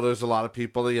 I know there's a lot of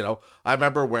people, you know, I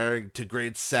remember wearing to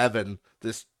grade 7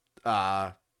 this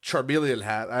Charmeleon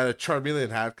hat. I had a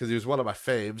Charmeleon hat because he was one of my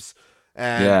faves.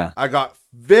 And I got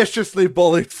viciously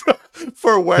bullied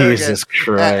for wearing Jesus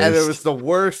Christ. And it was the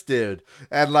worst, dude.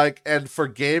 And for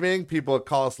gaming, people would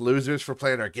call us losers for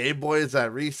playing our Game Boys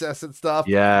at recess and stuff.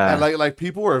 Yeah. And like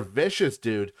people were vicious,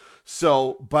 dude.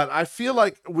 So, but I feel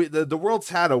like the world's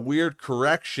had a weird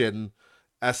correction,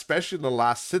 especially in the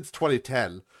last, since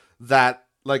 2010, that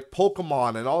like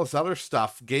Pokemon and all this other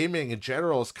stuff, gaming in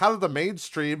general, is kind of the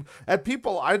mainstream, and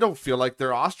people, I don't feel like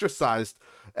they're ostracized.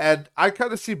 And I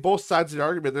kind of see both sides of the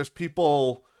argument. There's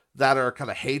people that are kind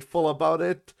of hateful about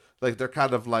it. Like, they're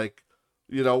kind of like,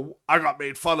 you know, I got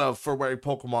made fun of for wearing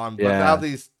Pokemon. But now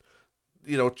these,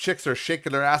 you know, chicks are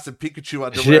shaking their ass in Pikachu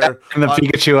underwear. Yeah, and the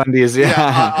Pikachu undies,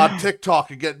 on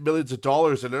TikTok and getting millions of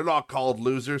dollars, and they're not called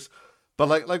losers. But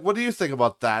like, what do you think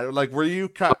about that? Like, were you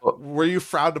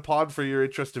frowned upon for your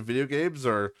interest in video games,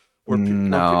 or were people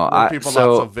not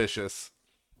so vicious?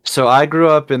 So I grew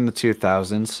up in the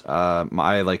 2000s.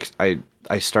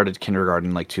 I started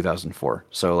kindergarten like 2004.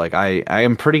 So like I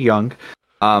am pretty young.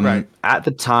 Right. At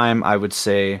the time, I would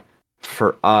say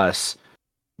for us,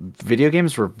 video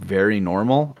games were very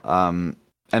normal.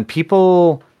 And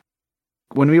people,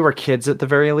 when we were kids at the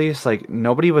very least, like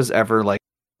nobody was ever like,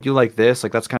 you like this?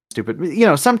 Like that's kind of stupid. You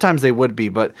know, sometimes they would be,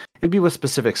 but it'd be with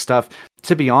specific stuff.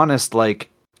 To be honest, like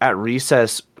at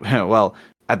recess, well,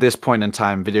 at this point in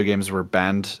time, video games were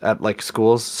banned at like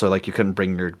schools, so like you couldn't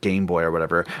bring your Game Boy or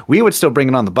whatever. We would still bring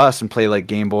it on the bus and play like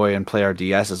Game Boy and play our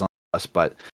DSs on the bus,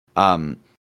 but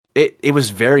it was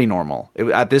very normal.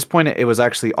 At this point, it was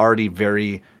actually already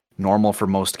very normal for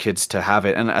most kids to have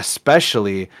it, and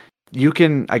especially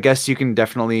I guess you can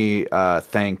definitely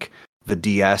thank the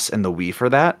DS and the Wii for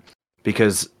that,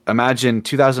 because imagine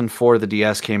 2004 the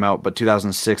DS came out, but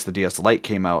 2006 the DS Lite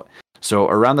came out. So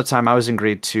around the time I was in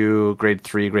grade 2, grade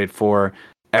 3, grade 4,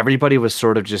 everybody was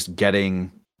sort of just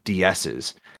getting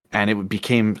DSs. And it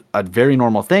became a very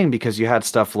normal thing because you had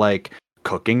stuff like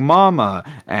Cooking Mama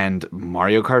and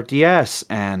Mario Kart DS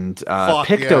and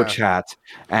PictoChat,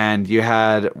 and you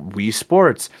had Wii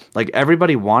Sports. Like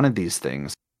everybody wanted these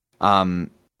things.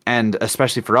 And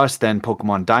especially for us then,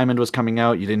 Pokemon Diamond was coming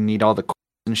out. You didn't need all the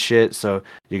and shit, so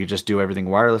you could just do everything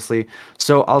wirelessly.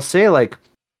 So I'll say like,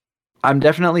 I'm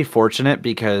definitely fortunate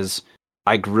because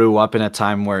I grew up in a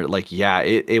time where like,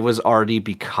 it was already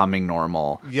becoming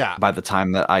normal. Yeah. By the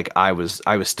time that I was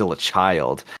still a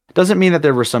child. Doesn't mean that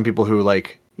there were some people who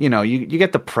like, you know, you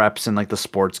get the preps and like the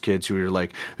sports kids who are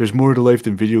like, there's more to life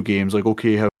than video games. Like,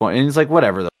 okay, have fun. And it's like,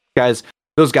 whatever. Those guys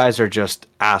those guys are just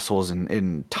assholes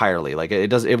entirely. Like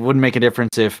it wouldn't make a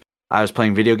difference if I was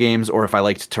playing video games or if I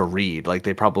liked to read. Like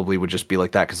they probably would just be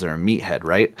like that because they're a meathead,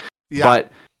 right? Yeah.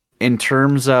 But in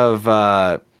terms of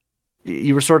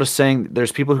you were sort of saying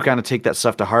there's people who kind of take that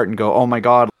stuff to heart and go, "Oh my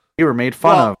God, you were made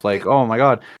fun of." Well, Like, "Oh my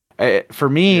God." For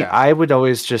me, yeah. I would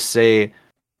always just say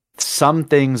some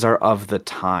things are of the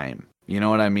time. You know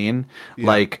what I mean? Yeah.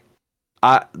 Like,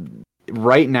 I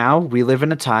right now we live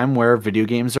in a time where video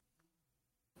games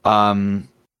are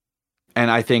and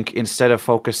I think instead of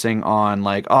focusing on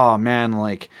like, oh man,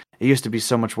 like it used to be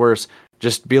so much worse,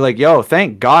 just be like, yo,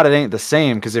 thank God it ain't the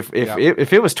same. Because Yeah.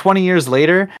 if it was 20 years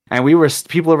later and we were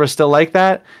people were still like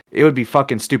that, it would be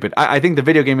fucking stupid. I think the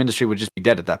video game industry would just be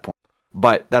dead at that point.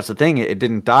 But that's the thing; it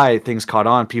didn't die. Things caught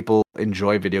on. People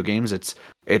enjoy video games.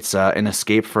 It's an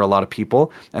escape for a lot of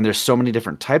people, and there's so many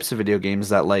different types of video games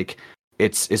that like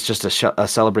it's just a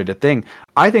celebrated thing.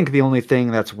 I think the only thing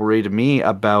that's worried me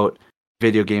about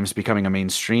video games becoming a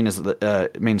mainstream is the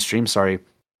mainstream. Sorry,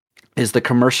 is the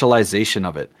commercialization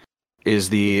of it. Is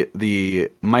the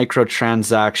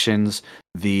microtransactions,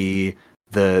 the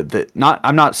not.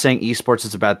 I'm not saying esports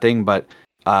is a bad thing, but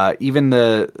even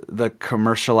the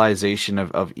commercialization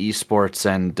of esports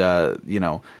and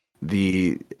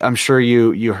I'm sure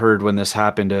you heard when this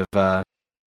happened of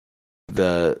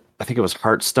I think it was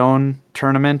Hearthstone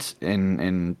tournament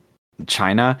in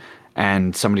China,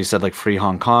 and somebody said like free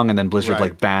Hong Kong, and then Blizzard Right.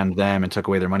 like banned them and took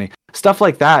away their money. Stuff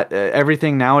like that.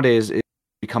 Everything nowadays is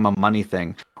become a money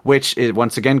thing, which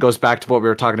once again goes back to what we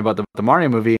were talking about the Mario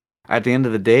movie. At the end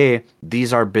of the day,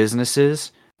 these are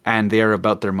businesses and they are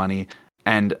about their money.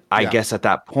 And I Yeah. guess at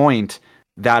that point,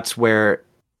 that's where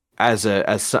as a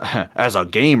as a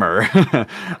gamer,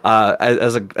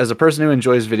 as a person who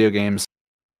enjoys video games,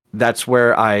 that's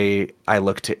where I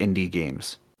look to indie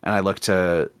games and I look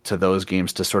to those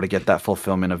games to sort of get that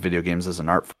fulfillment of video games as an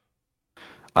art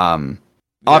form.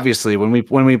 Yeah. Obviously, when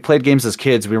we played games as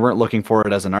kids, we weren't looking for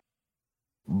it as an art.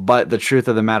 But the truth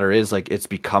of the matter is, like, it's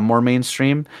become more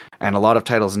mainstream, and a lot of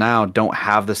titles now don't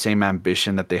have the same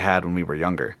ambition that they had when we were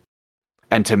younger.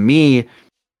 And to me,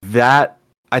 that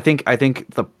I think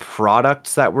the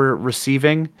products that we're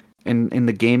receiving in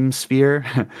the game sphere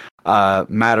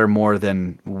matter more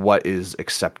than what is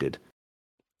accepted.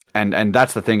 And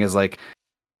that's the thing is like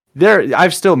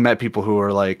I've still met people who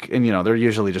are like, and they're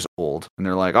usually just old and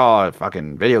they're like, oh,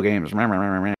 fucking video games, meh, meh, meh,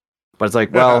 meh, meh." But it's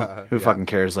like, well, who Yeah. fucking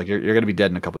cares? Like you're gonna be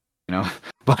dead in a couple,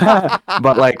 but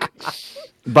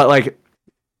but like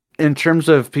in terms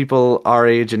of people our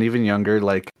age and even younger,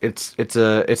 like it's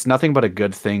nothing but a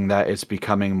good thing that it's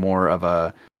becoming more of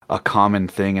a common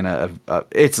thing and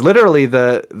it's literally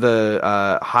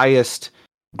the highest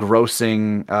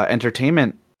grossing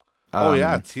entertainment. Oh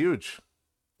yeah, Um, it's huge.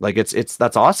 like it's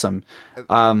that's awesome.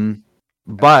 And-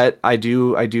 But I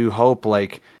do hope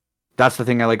like that's the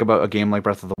thing I like about a game like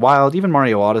Breath of the Wild, even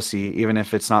Mario Odyssey, even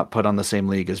if it's not put on the same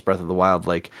league as Breath of the Wild,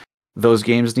 like those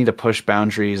games need to push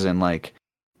boundaries and like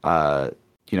uh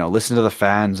listen to the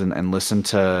fans and listen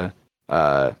to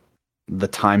uh the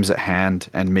times at hand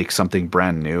and make something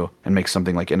brand new and make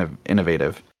something like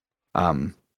innovative.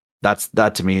 Um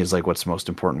that to me is like what's most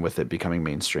important with it becoming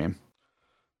mainstream.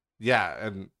 Yeah,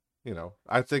 and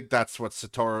I think that's what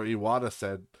Satoru Iwata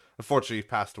said. Unfortunately, he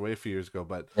passed away a few years ago,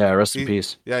 but Yeah, rest in he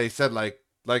peace. yeah, he said like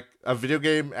a video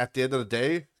game at the end of the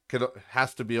day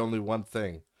has to be only one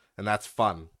thing, and that's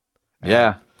fun. And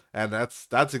Yeah.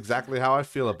 that's exactly how I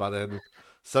feel about it. And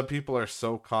some people are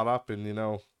so caught up in,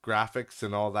 graphics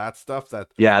and all that stuff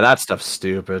Yeah, that stuff's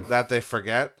stupid. that they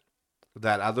forget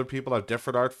that other people have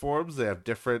different art forms, they have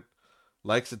different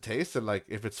likes and tastes, and like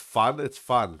if it's fun, it's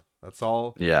fun. That's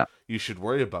all Yeah. you should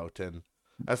worry about. And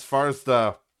as far as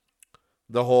the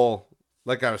whole,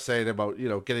 like I was saying about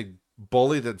getting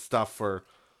bullied and stuff for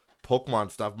Pokemon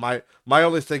stuff, my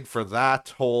only thing for that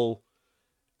whole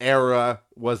era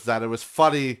was that it was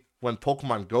funny when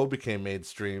Pokemon Go became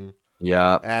mainstream,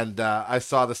 Yeah. and I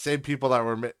saw the same people that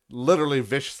were literally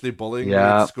viciously bullying me in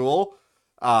Yeah. school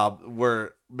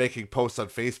were making posts on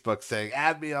Facebook saying,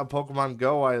 "Add me on Pokemon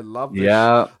Go. I love this.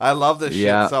 Yeah. I love this shit."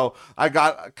 Yeah. So I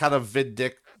got kind of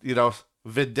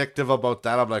vindictive about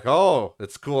that. I'm like, "Oh,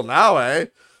 it's cool now, eh?"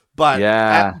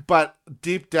 Yeah. But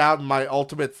deep down, my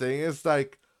ultimate thing is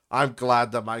like, I'm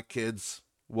glad that my kids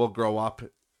will grow up in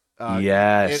a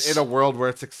Yes. world where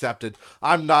it's accepted.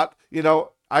 I'm not,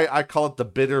 I call it the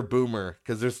bitter boomer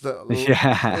because there's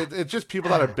Yeah. it's just people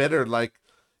that are bitter. Like,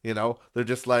 they're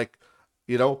just like,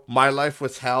 my life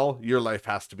was hell. Your life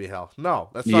has to be hell. No,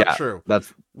 that's not Yeah. true.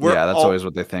 That's We're yeah, that's all, always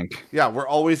what they think. yeah, we're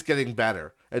always getting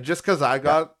better. And just because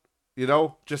Yeah.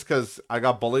 just because I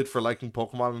got bullied for liking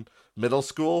Pokemon in middle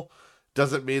school,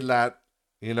 doesn't mean that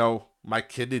my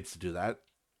kid needs to do that.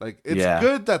 Like, it's Yeah.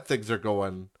 good that things are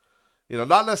going,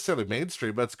 not necessarily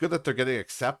mainstream, but it's good that they're getting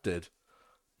accepted.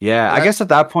 Yeah, And I guess at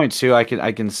that point too, I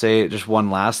can say just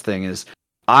one last thing is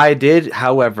I did,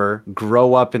 however,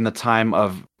 grow up in the time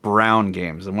of brown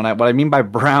games. And what I mean by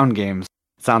brown games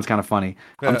sounds kind of funny.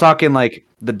 I'm talking like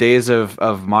the days of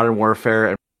Modern Warfare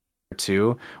and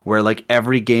 2, where like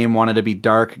every game wanted to be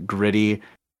dark, gritty,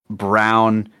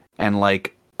 brown, and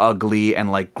like ugly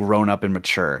and like grown up and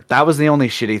mature. That was the only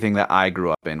shitty thing that I grew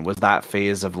up in, was that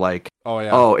phase of like, oh yeah.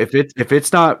 oh, if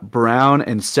it's not brown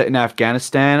and set in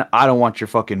Afghanistan, I don't want your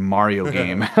fucking Mario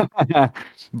game.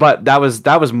 But that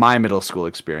was my middle school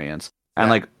experience. And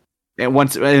Yeah. like and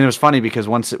it was funny because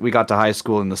once we got to high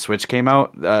school and the Switch came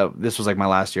out, this was like my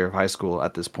last year of high school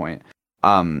at this point.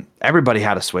 Everybody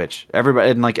had a Switch.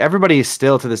 Everybody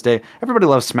still to this day, everybody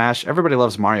loves Smash, everybody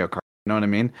loves Mario Kart. You know what I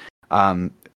mean?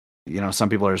 Some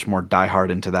people are just more diehard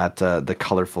into that the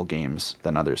colorful games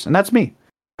than others, and that's me.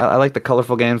 I like the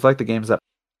colorful games, I like the games that.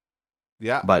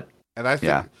 Yeah. But And I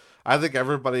think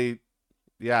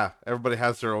yeah, everybody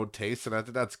has their own taste, and I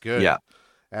think that's good. yeah,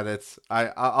 And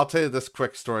I'll tell you this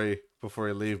quick story before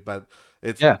we leave, but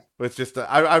yeah, it's just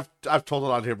I've told it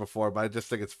on here before, but I just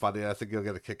think it's funny. I think you'll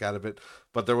get a kick out of it.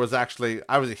 But I was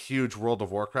a huge World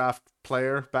of Warcraft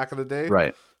player back in the day,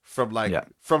 right, from like yeah,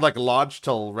 launch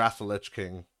till Wrath of the Lich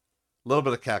King. A little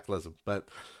bit of Cataclysm,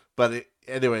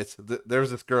 anyways, there was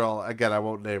this girl, again, I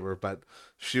won't name her, but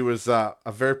she was a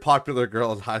very popular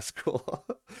girl in high school.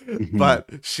 Mhm. But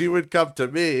she would come to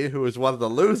me, who was one of the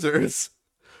losers,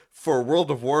 for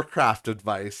World of Warcraft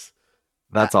advice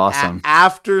That's awesome.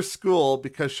 after school,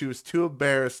 because she was too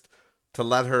embarrassed to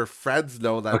let her friends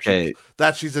know Okay,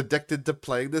 that she's addicted to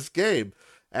playing this game.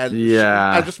 And I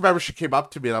yeah, just remember she came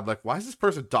up to me, and I'm like, "Why is this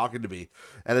person talking to me?"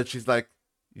 And then she's like,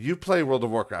 "You play World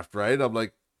of Warcraft, right?" I'm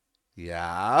like,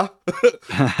 "Yeah."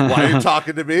 "Why are you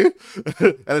talking to me?"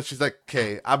 And then she's like,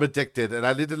 "Okay, I'm addicted, and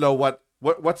I need to know what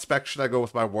spec should I go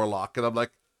with my warlock?" And I'm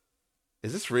like,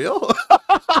 "Is this real?"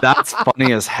 that's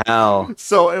funny as hell.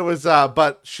 So it was,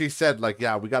 but she said, like,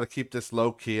 "Yeah, we got to keep this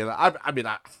low key." And I'm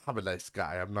a nice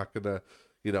guy. I'm not gonna,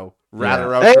 rat Yeah.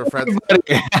 her out Hey, to her friends.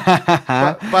 buddy.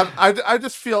 But I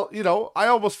just feel, I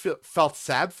almost felt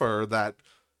sad for her that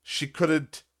she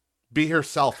couldn't be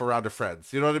herself around her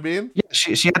friends. You know what I mean? Yeah,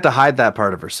 she had to hide that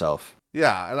part of herself.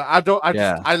 Yeah, and I don't.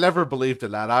 Yeah, I never believed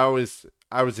in that. I was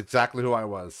exactly who I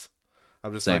was.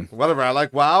 I'm just like, same. whatever. I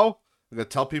like WoW. I'm gonna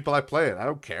tell people I play it. I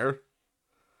don't care.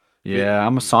 Me- Yeah,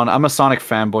 I'm a Sonic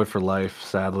fanboy for life,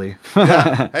 sadly. Yeah.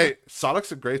 Yeah, Hey,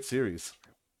 Sonic's a great series.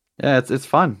 it's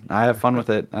fun. I have fun with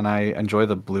it, and I enjoy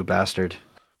the blue bastard,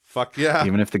 Fuck yeah.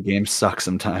 even if the game sucks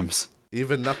sometimes.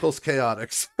 Even Knuckles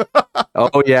Chaotix.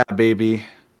 Oh yeah, baby.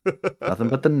 Nothing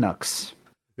but the Nux.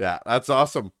 Yeah, that's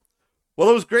awesome. Well,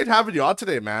 it was great having you on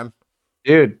today, man.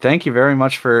 Dude, thank you very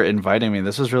much for inviting me.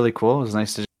 This was really cool. It was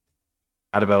nice to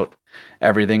chat about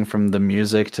everything from the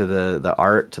music to the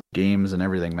art to the games and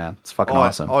everything, man. It's fucking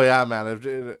awesome. Oh yeah, man.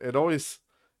 It always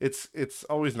it's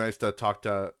always nice to talk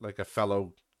to like a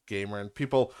fellow gamer and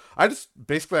people. I want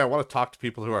to talk to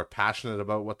people who are passionate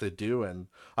about what they do, and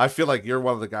I feel like you're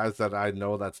one of the guys that I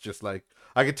know that's just like,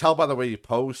 I can tell by the way you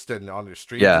post and on your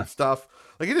streams Yeah. and stuff.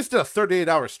 Like, you just did a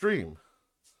 38-hour stream.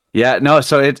 Yeah, no,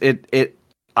 so it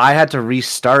I had to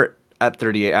restart at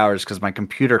 38 hours because my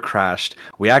computer crashed.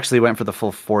 We actually went for the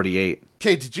full 48.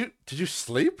 Okay, did you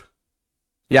sleep?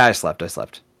 Yeah, I slept.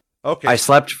 Okay. I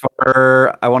slept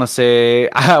for I want to say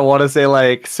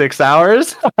like 6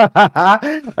 hours.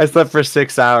 I slept for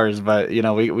 6 hours, but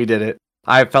we did it.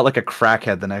 I felt like a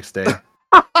crackhead the next day.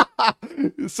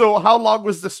 So how long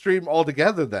was the stream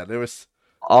altogether then?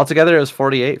 Altogether, it was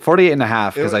 48 and a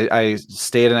half because It- I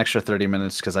stayed an extra 30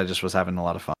 minutes because I just was having a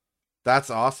lot of fun.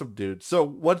 That's awesome, dude. So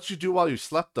what did you do while you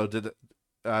slept though? Did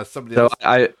somebody So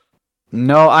else?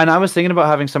 no, and I was thinking about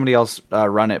having somebody else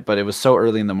run it, but it was so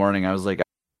early in the morning. I was like, I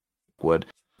would.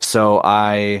 So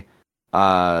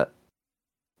uh,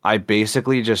 I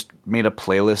basically just made a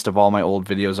playlist of all my old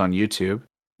videos on YouTube.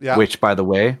 Yeah. Which, by the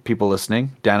way, people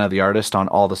listening, DannoTheArtist on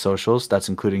all the socials. That's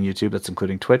including YouTube. That's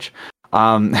including Twitch.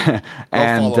 And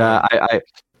follow him.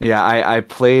 I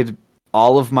played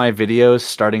all of my videos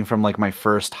starting from like my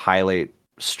first highlight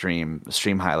stream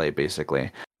highlight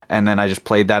basically, and then I just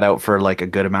played that out for like a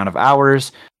good amount of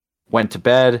hours. Went to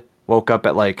bed, woke up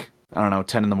at like I don't know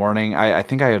 10 in the morning. I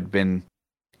think I had been,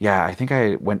 yeah, I think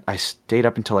I stayed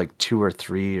up until like 2 or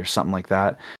 3 or something like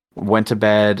that. Went to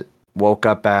bed, woke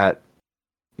up at,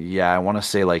 yeah, I want to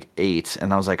say like 8,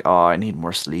 and I was like, oh, I need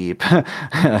more sleep.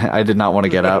 I did not want to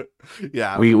get up.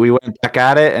 Yeah. We went back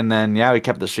at it, and then yeah, we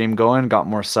kept the stream going, got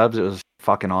more subs. It was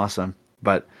fucking awesome.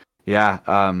 But yeah,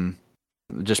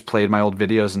 just played my old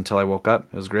videos until I woke up.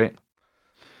 It was great.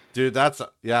 Dude, that's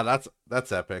epic.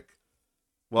 Yeah,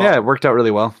 Well, it worked out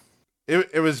really well.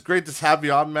 it was great to have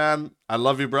you on, man. I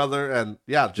love you, brother, and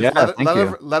yeah, just Yeah, thank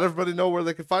you. let everybody know where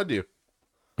they can find you.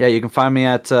 Yeah, you can find me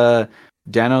at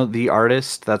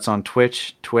DannoTheArtist. That's on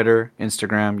Twitch, Twitter,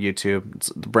 Instagram, YouTube. It's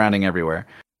the branding everywhere.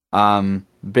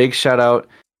 Big shout out.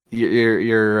 Your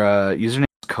username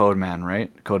is Codeman,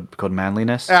 right? Code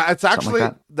Manliness. Yeah, it's Something like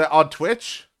actually that. on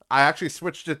Twitch. I actually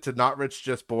switched it to not rich,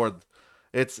 just bored.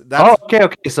 Oh, That's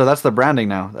okay. So that's the branding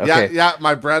now. yeah, Okay. yeah.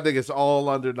 My branding is all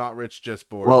under not rich, just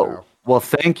bored Well, now. well,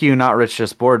 thank you, Not Rich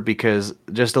Just Bored, because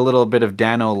just a little bit of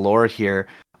Dano lore here.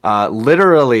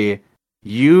 Literally,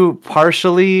 you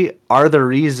partially are the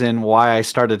reason why I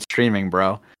started streaming,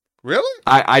 bro. Really?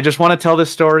 I just want to tell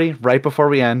this story right before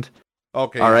we end.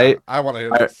 Okay, All yeah. right. I want to hear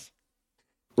All right. this.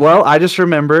 Well, I just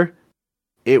remember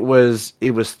it was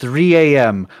 3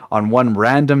 a.m. on one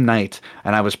random night,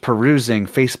 and I was perusing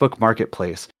Facebook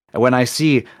Marketplace, and when I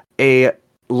see a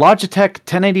Logitech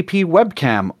 1080p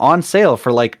webcam on sale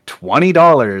for like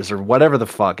 $20 or whatever the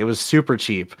fuck, it was super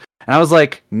cheap, and I was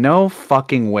like, no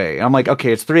fucking way. And I'm like,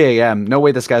 okay, it's 3 a.m. No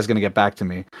way this guy's gonna get back to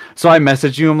me. So I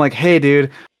messaged you. I'm like, hey, dude,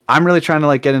 I'm really trying to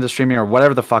like get into streaming or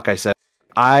whatever the fuck I said.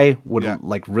 I would Yeah.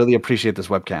 like really appreciate this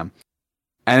webcam.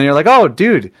 And you're like, oh,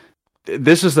 dude,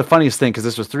 this is the funniest thing because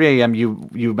this was 3 a.m. You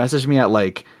messaged me at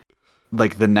like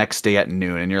the next day at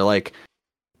noon, and you're like,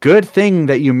 good thing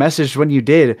that you messaged when you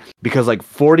did, because like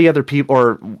 40 other people,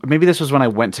 or maybe this was when I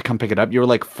went to come pick it up. You were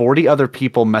like 40 other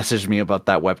people messaged me about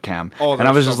that webcam, Oh, and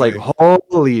I was there's just so like, many.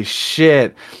 holy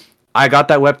shit! I got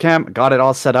that webcam, got it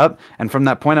all set up, and from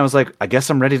that point, I was like, I guess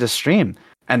I'm ready to stream,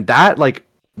 and that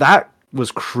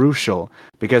was crucial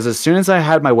because as soon as I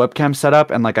had my webcam set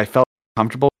up and like I felt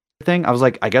comfortable with everything, I was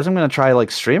like, I guess I'm gonna try like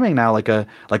streaming now, like a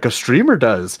streamer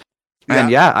does.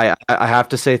 And Yeah. yeah, I have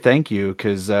to say thank you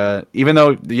because even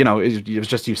though it was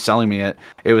just you selling me it,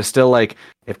 it was still like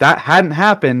if that hadn't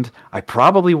happened, I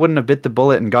probably wouldn't have bit the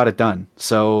bullet and got it done.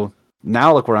 So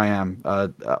now look where I am,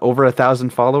 over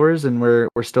 1,000 followers, and we're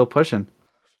still pushing.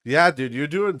 Yeah, dude, you're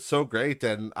doing so great,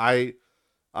 and I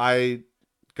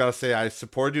gotta say I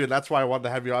support you, and that's why I wanted to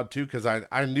have you on too, because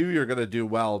I knew you're gonna do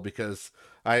well because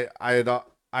I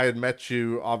had met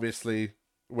you obviously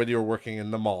when you were working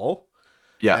in the mall,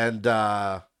 Yeah,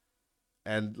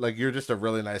 and like you're just a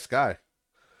really nice guy.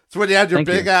 So when you had your thank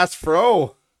you. big ass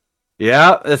fro,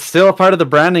 Yeah, it's still a part of the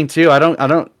branding too. I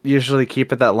don't usually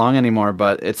keep it that long anymore,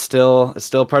 but it's still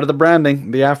part of the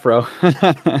branding, the afro.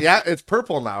 yeah, it's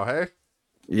purple now. Hey,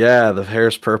 Yeah, the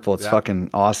hair's purple. It's yeah, fucking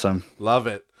awesome. love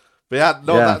it. But yeah,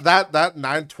 no, Yeah. that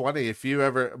 920. If you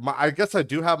ever, I guess I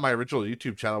do have my original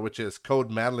YouTube channel, which is Code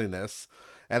Manliness,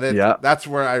 and Yeah. that's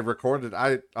where I recorded.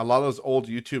 A lot of those old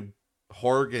YouTube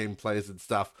horror gameplays and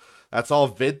stuff. That's all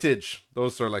vintage.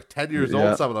 Those are like 10 years old,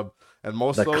 Yeah. some of them, and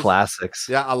most The of those, classics.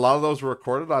 yeah, a lot of those were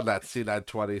recorded on that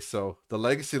C920. So the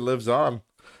legacy lives on.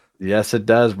 Yes, it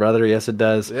does, brother. Yes, it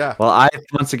does. Yeah. Well, I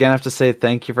once again have to say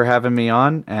thank you for having me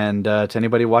on. And to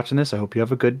anybody watching this, I hope you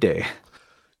have a good day.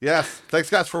 Yes. Thanks,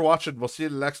 guys, for watching. We'll see you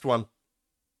in the next one.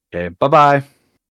 Okay. Bye bye.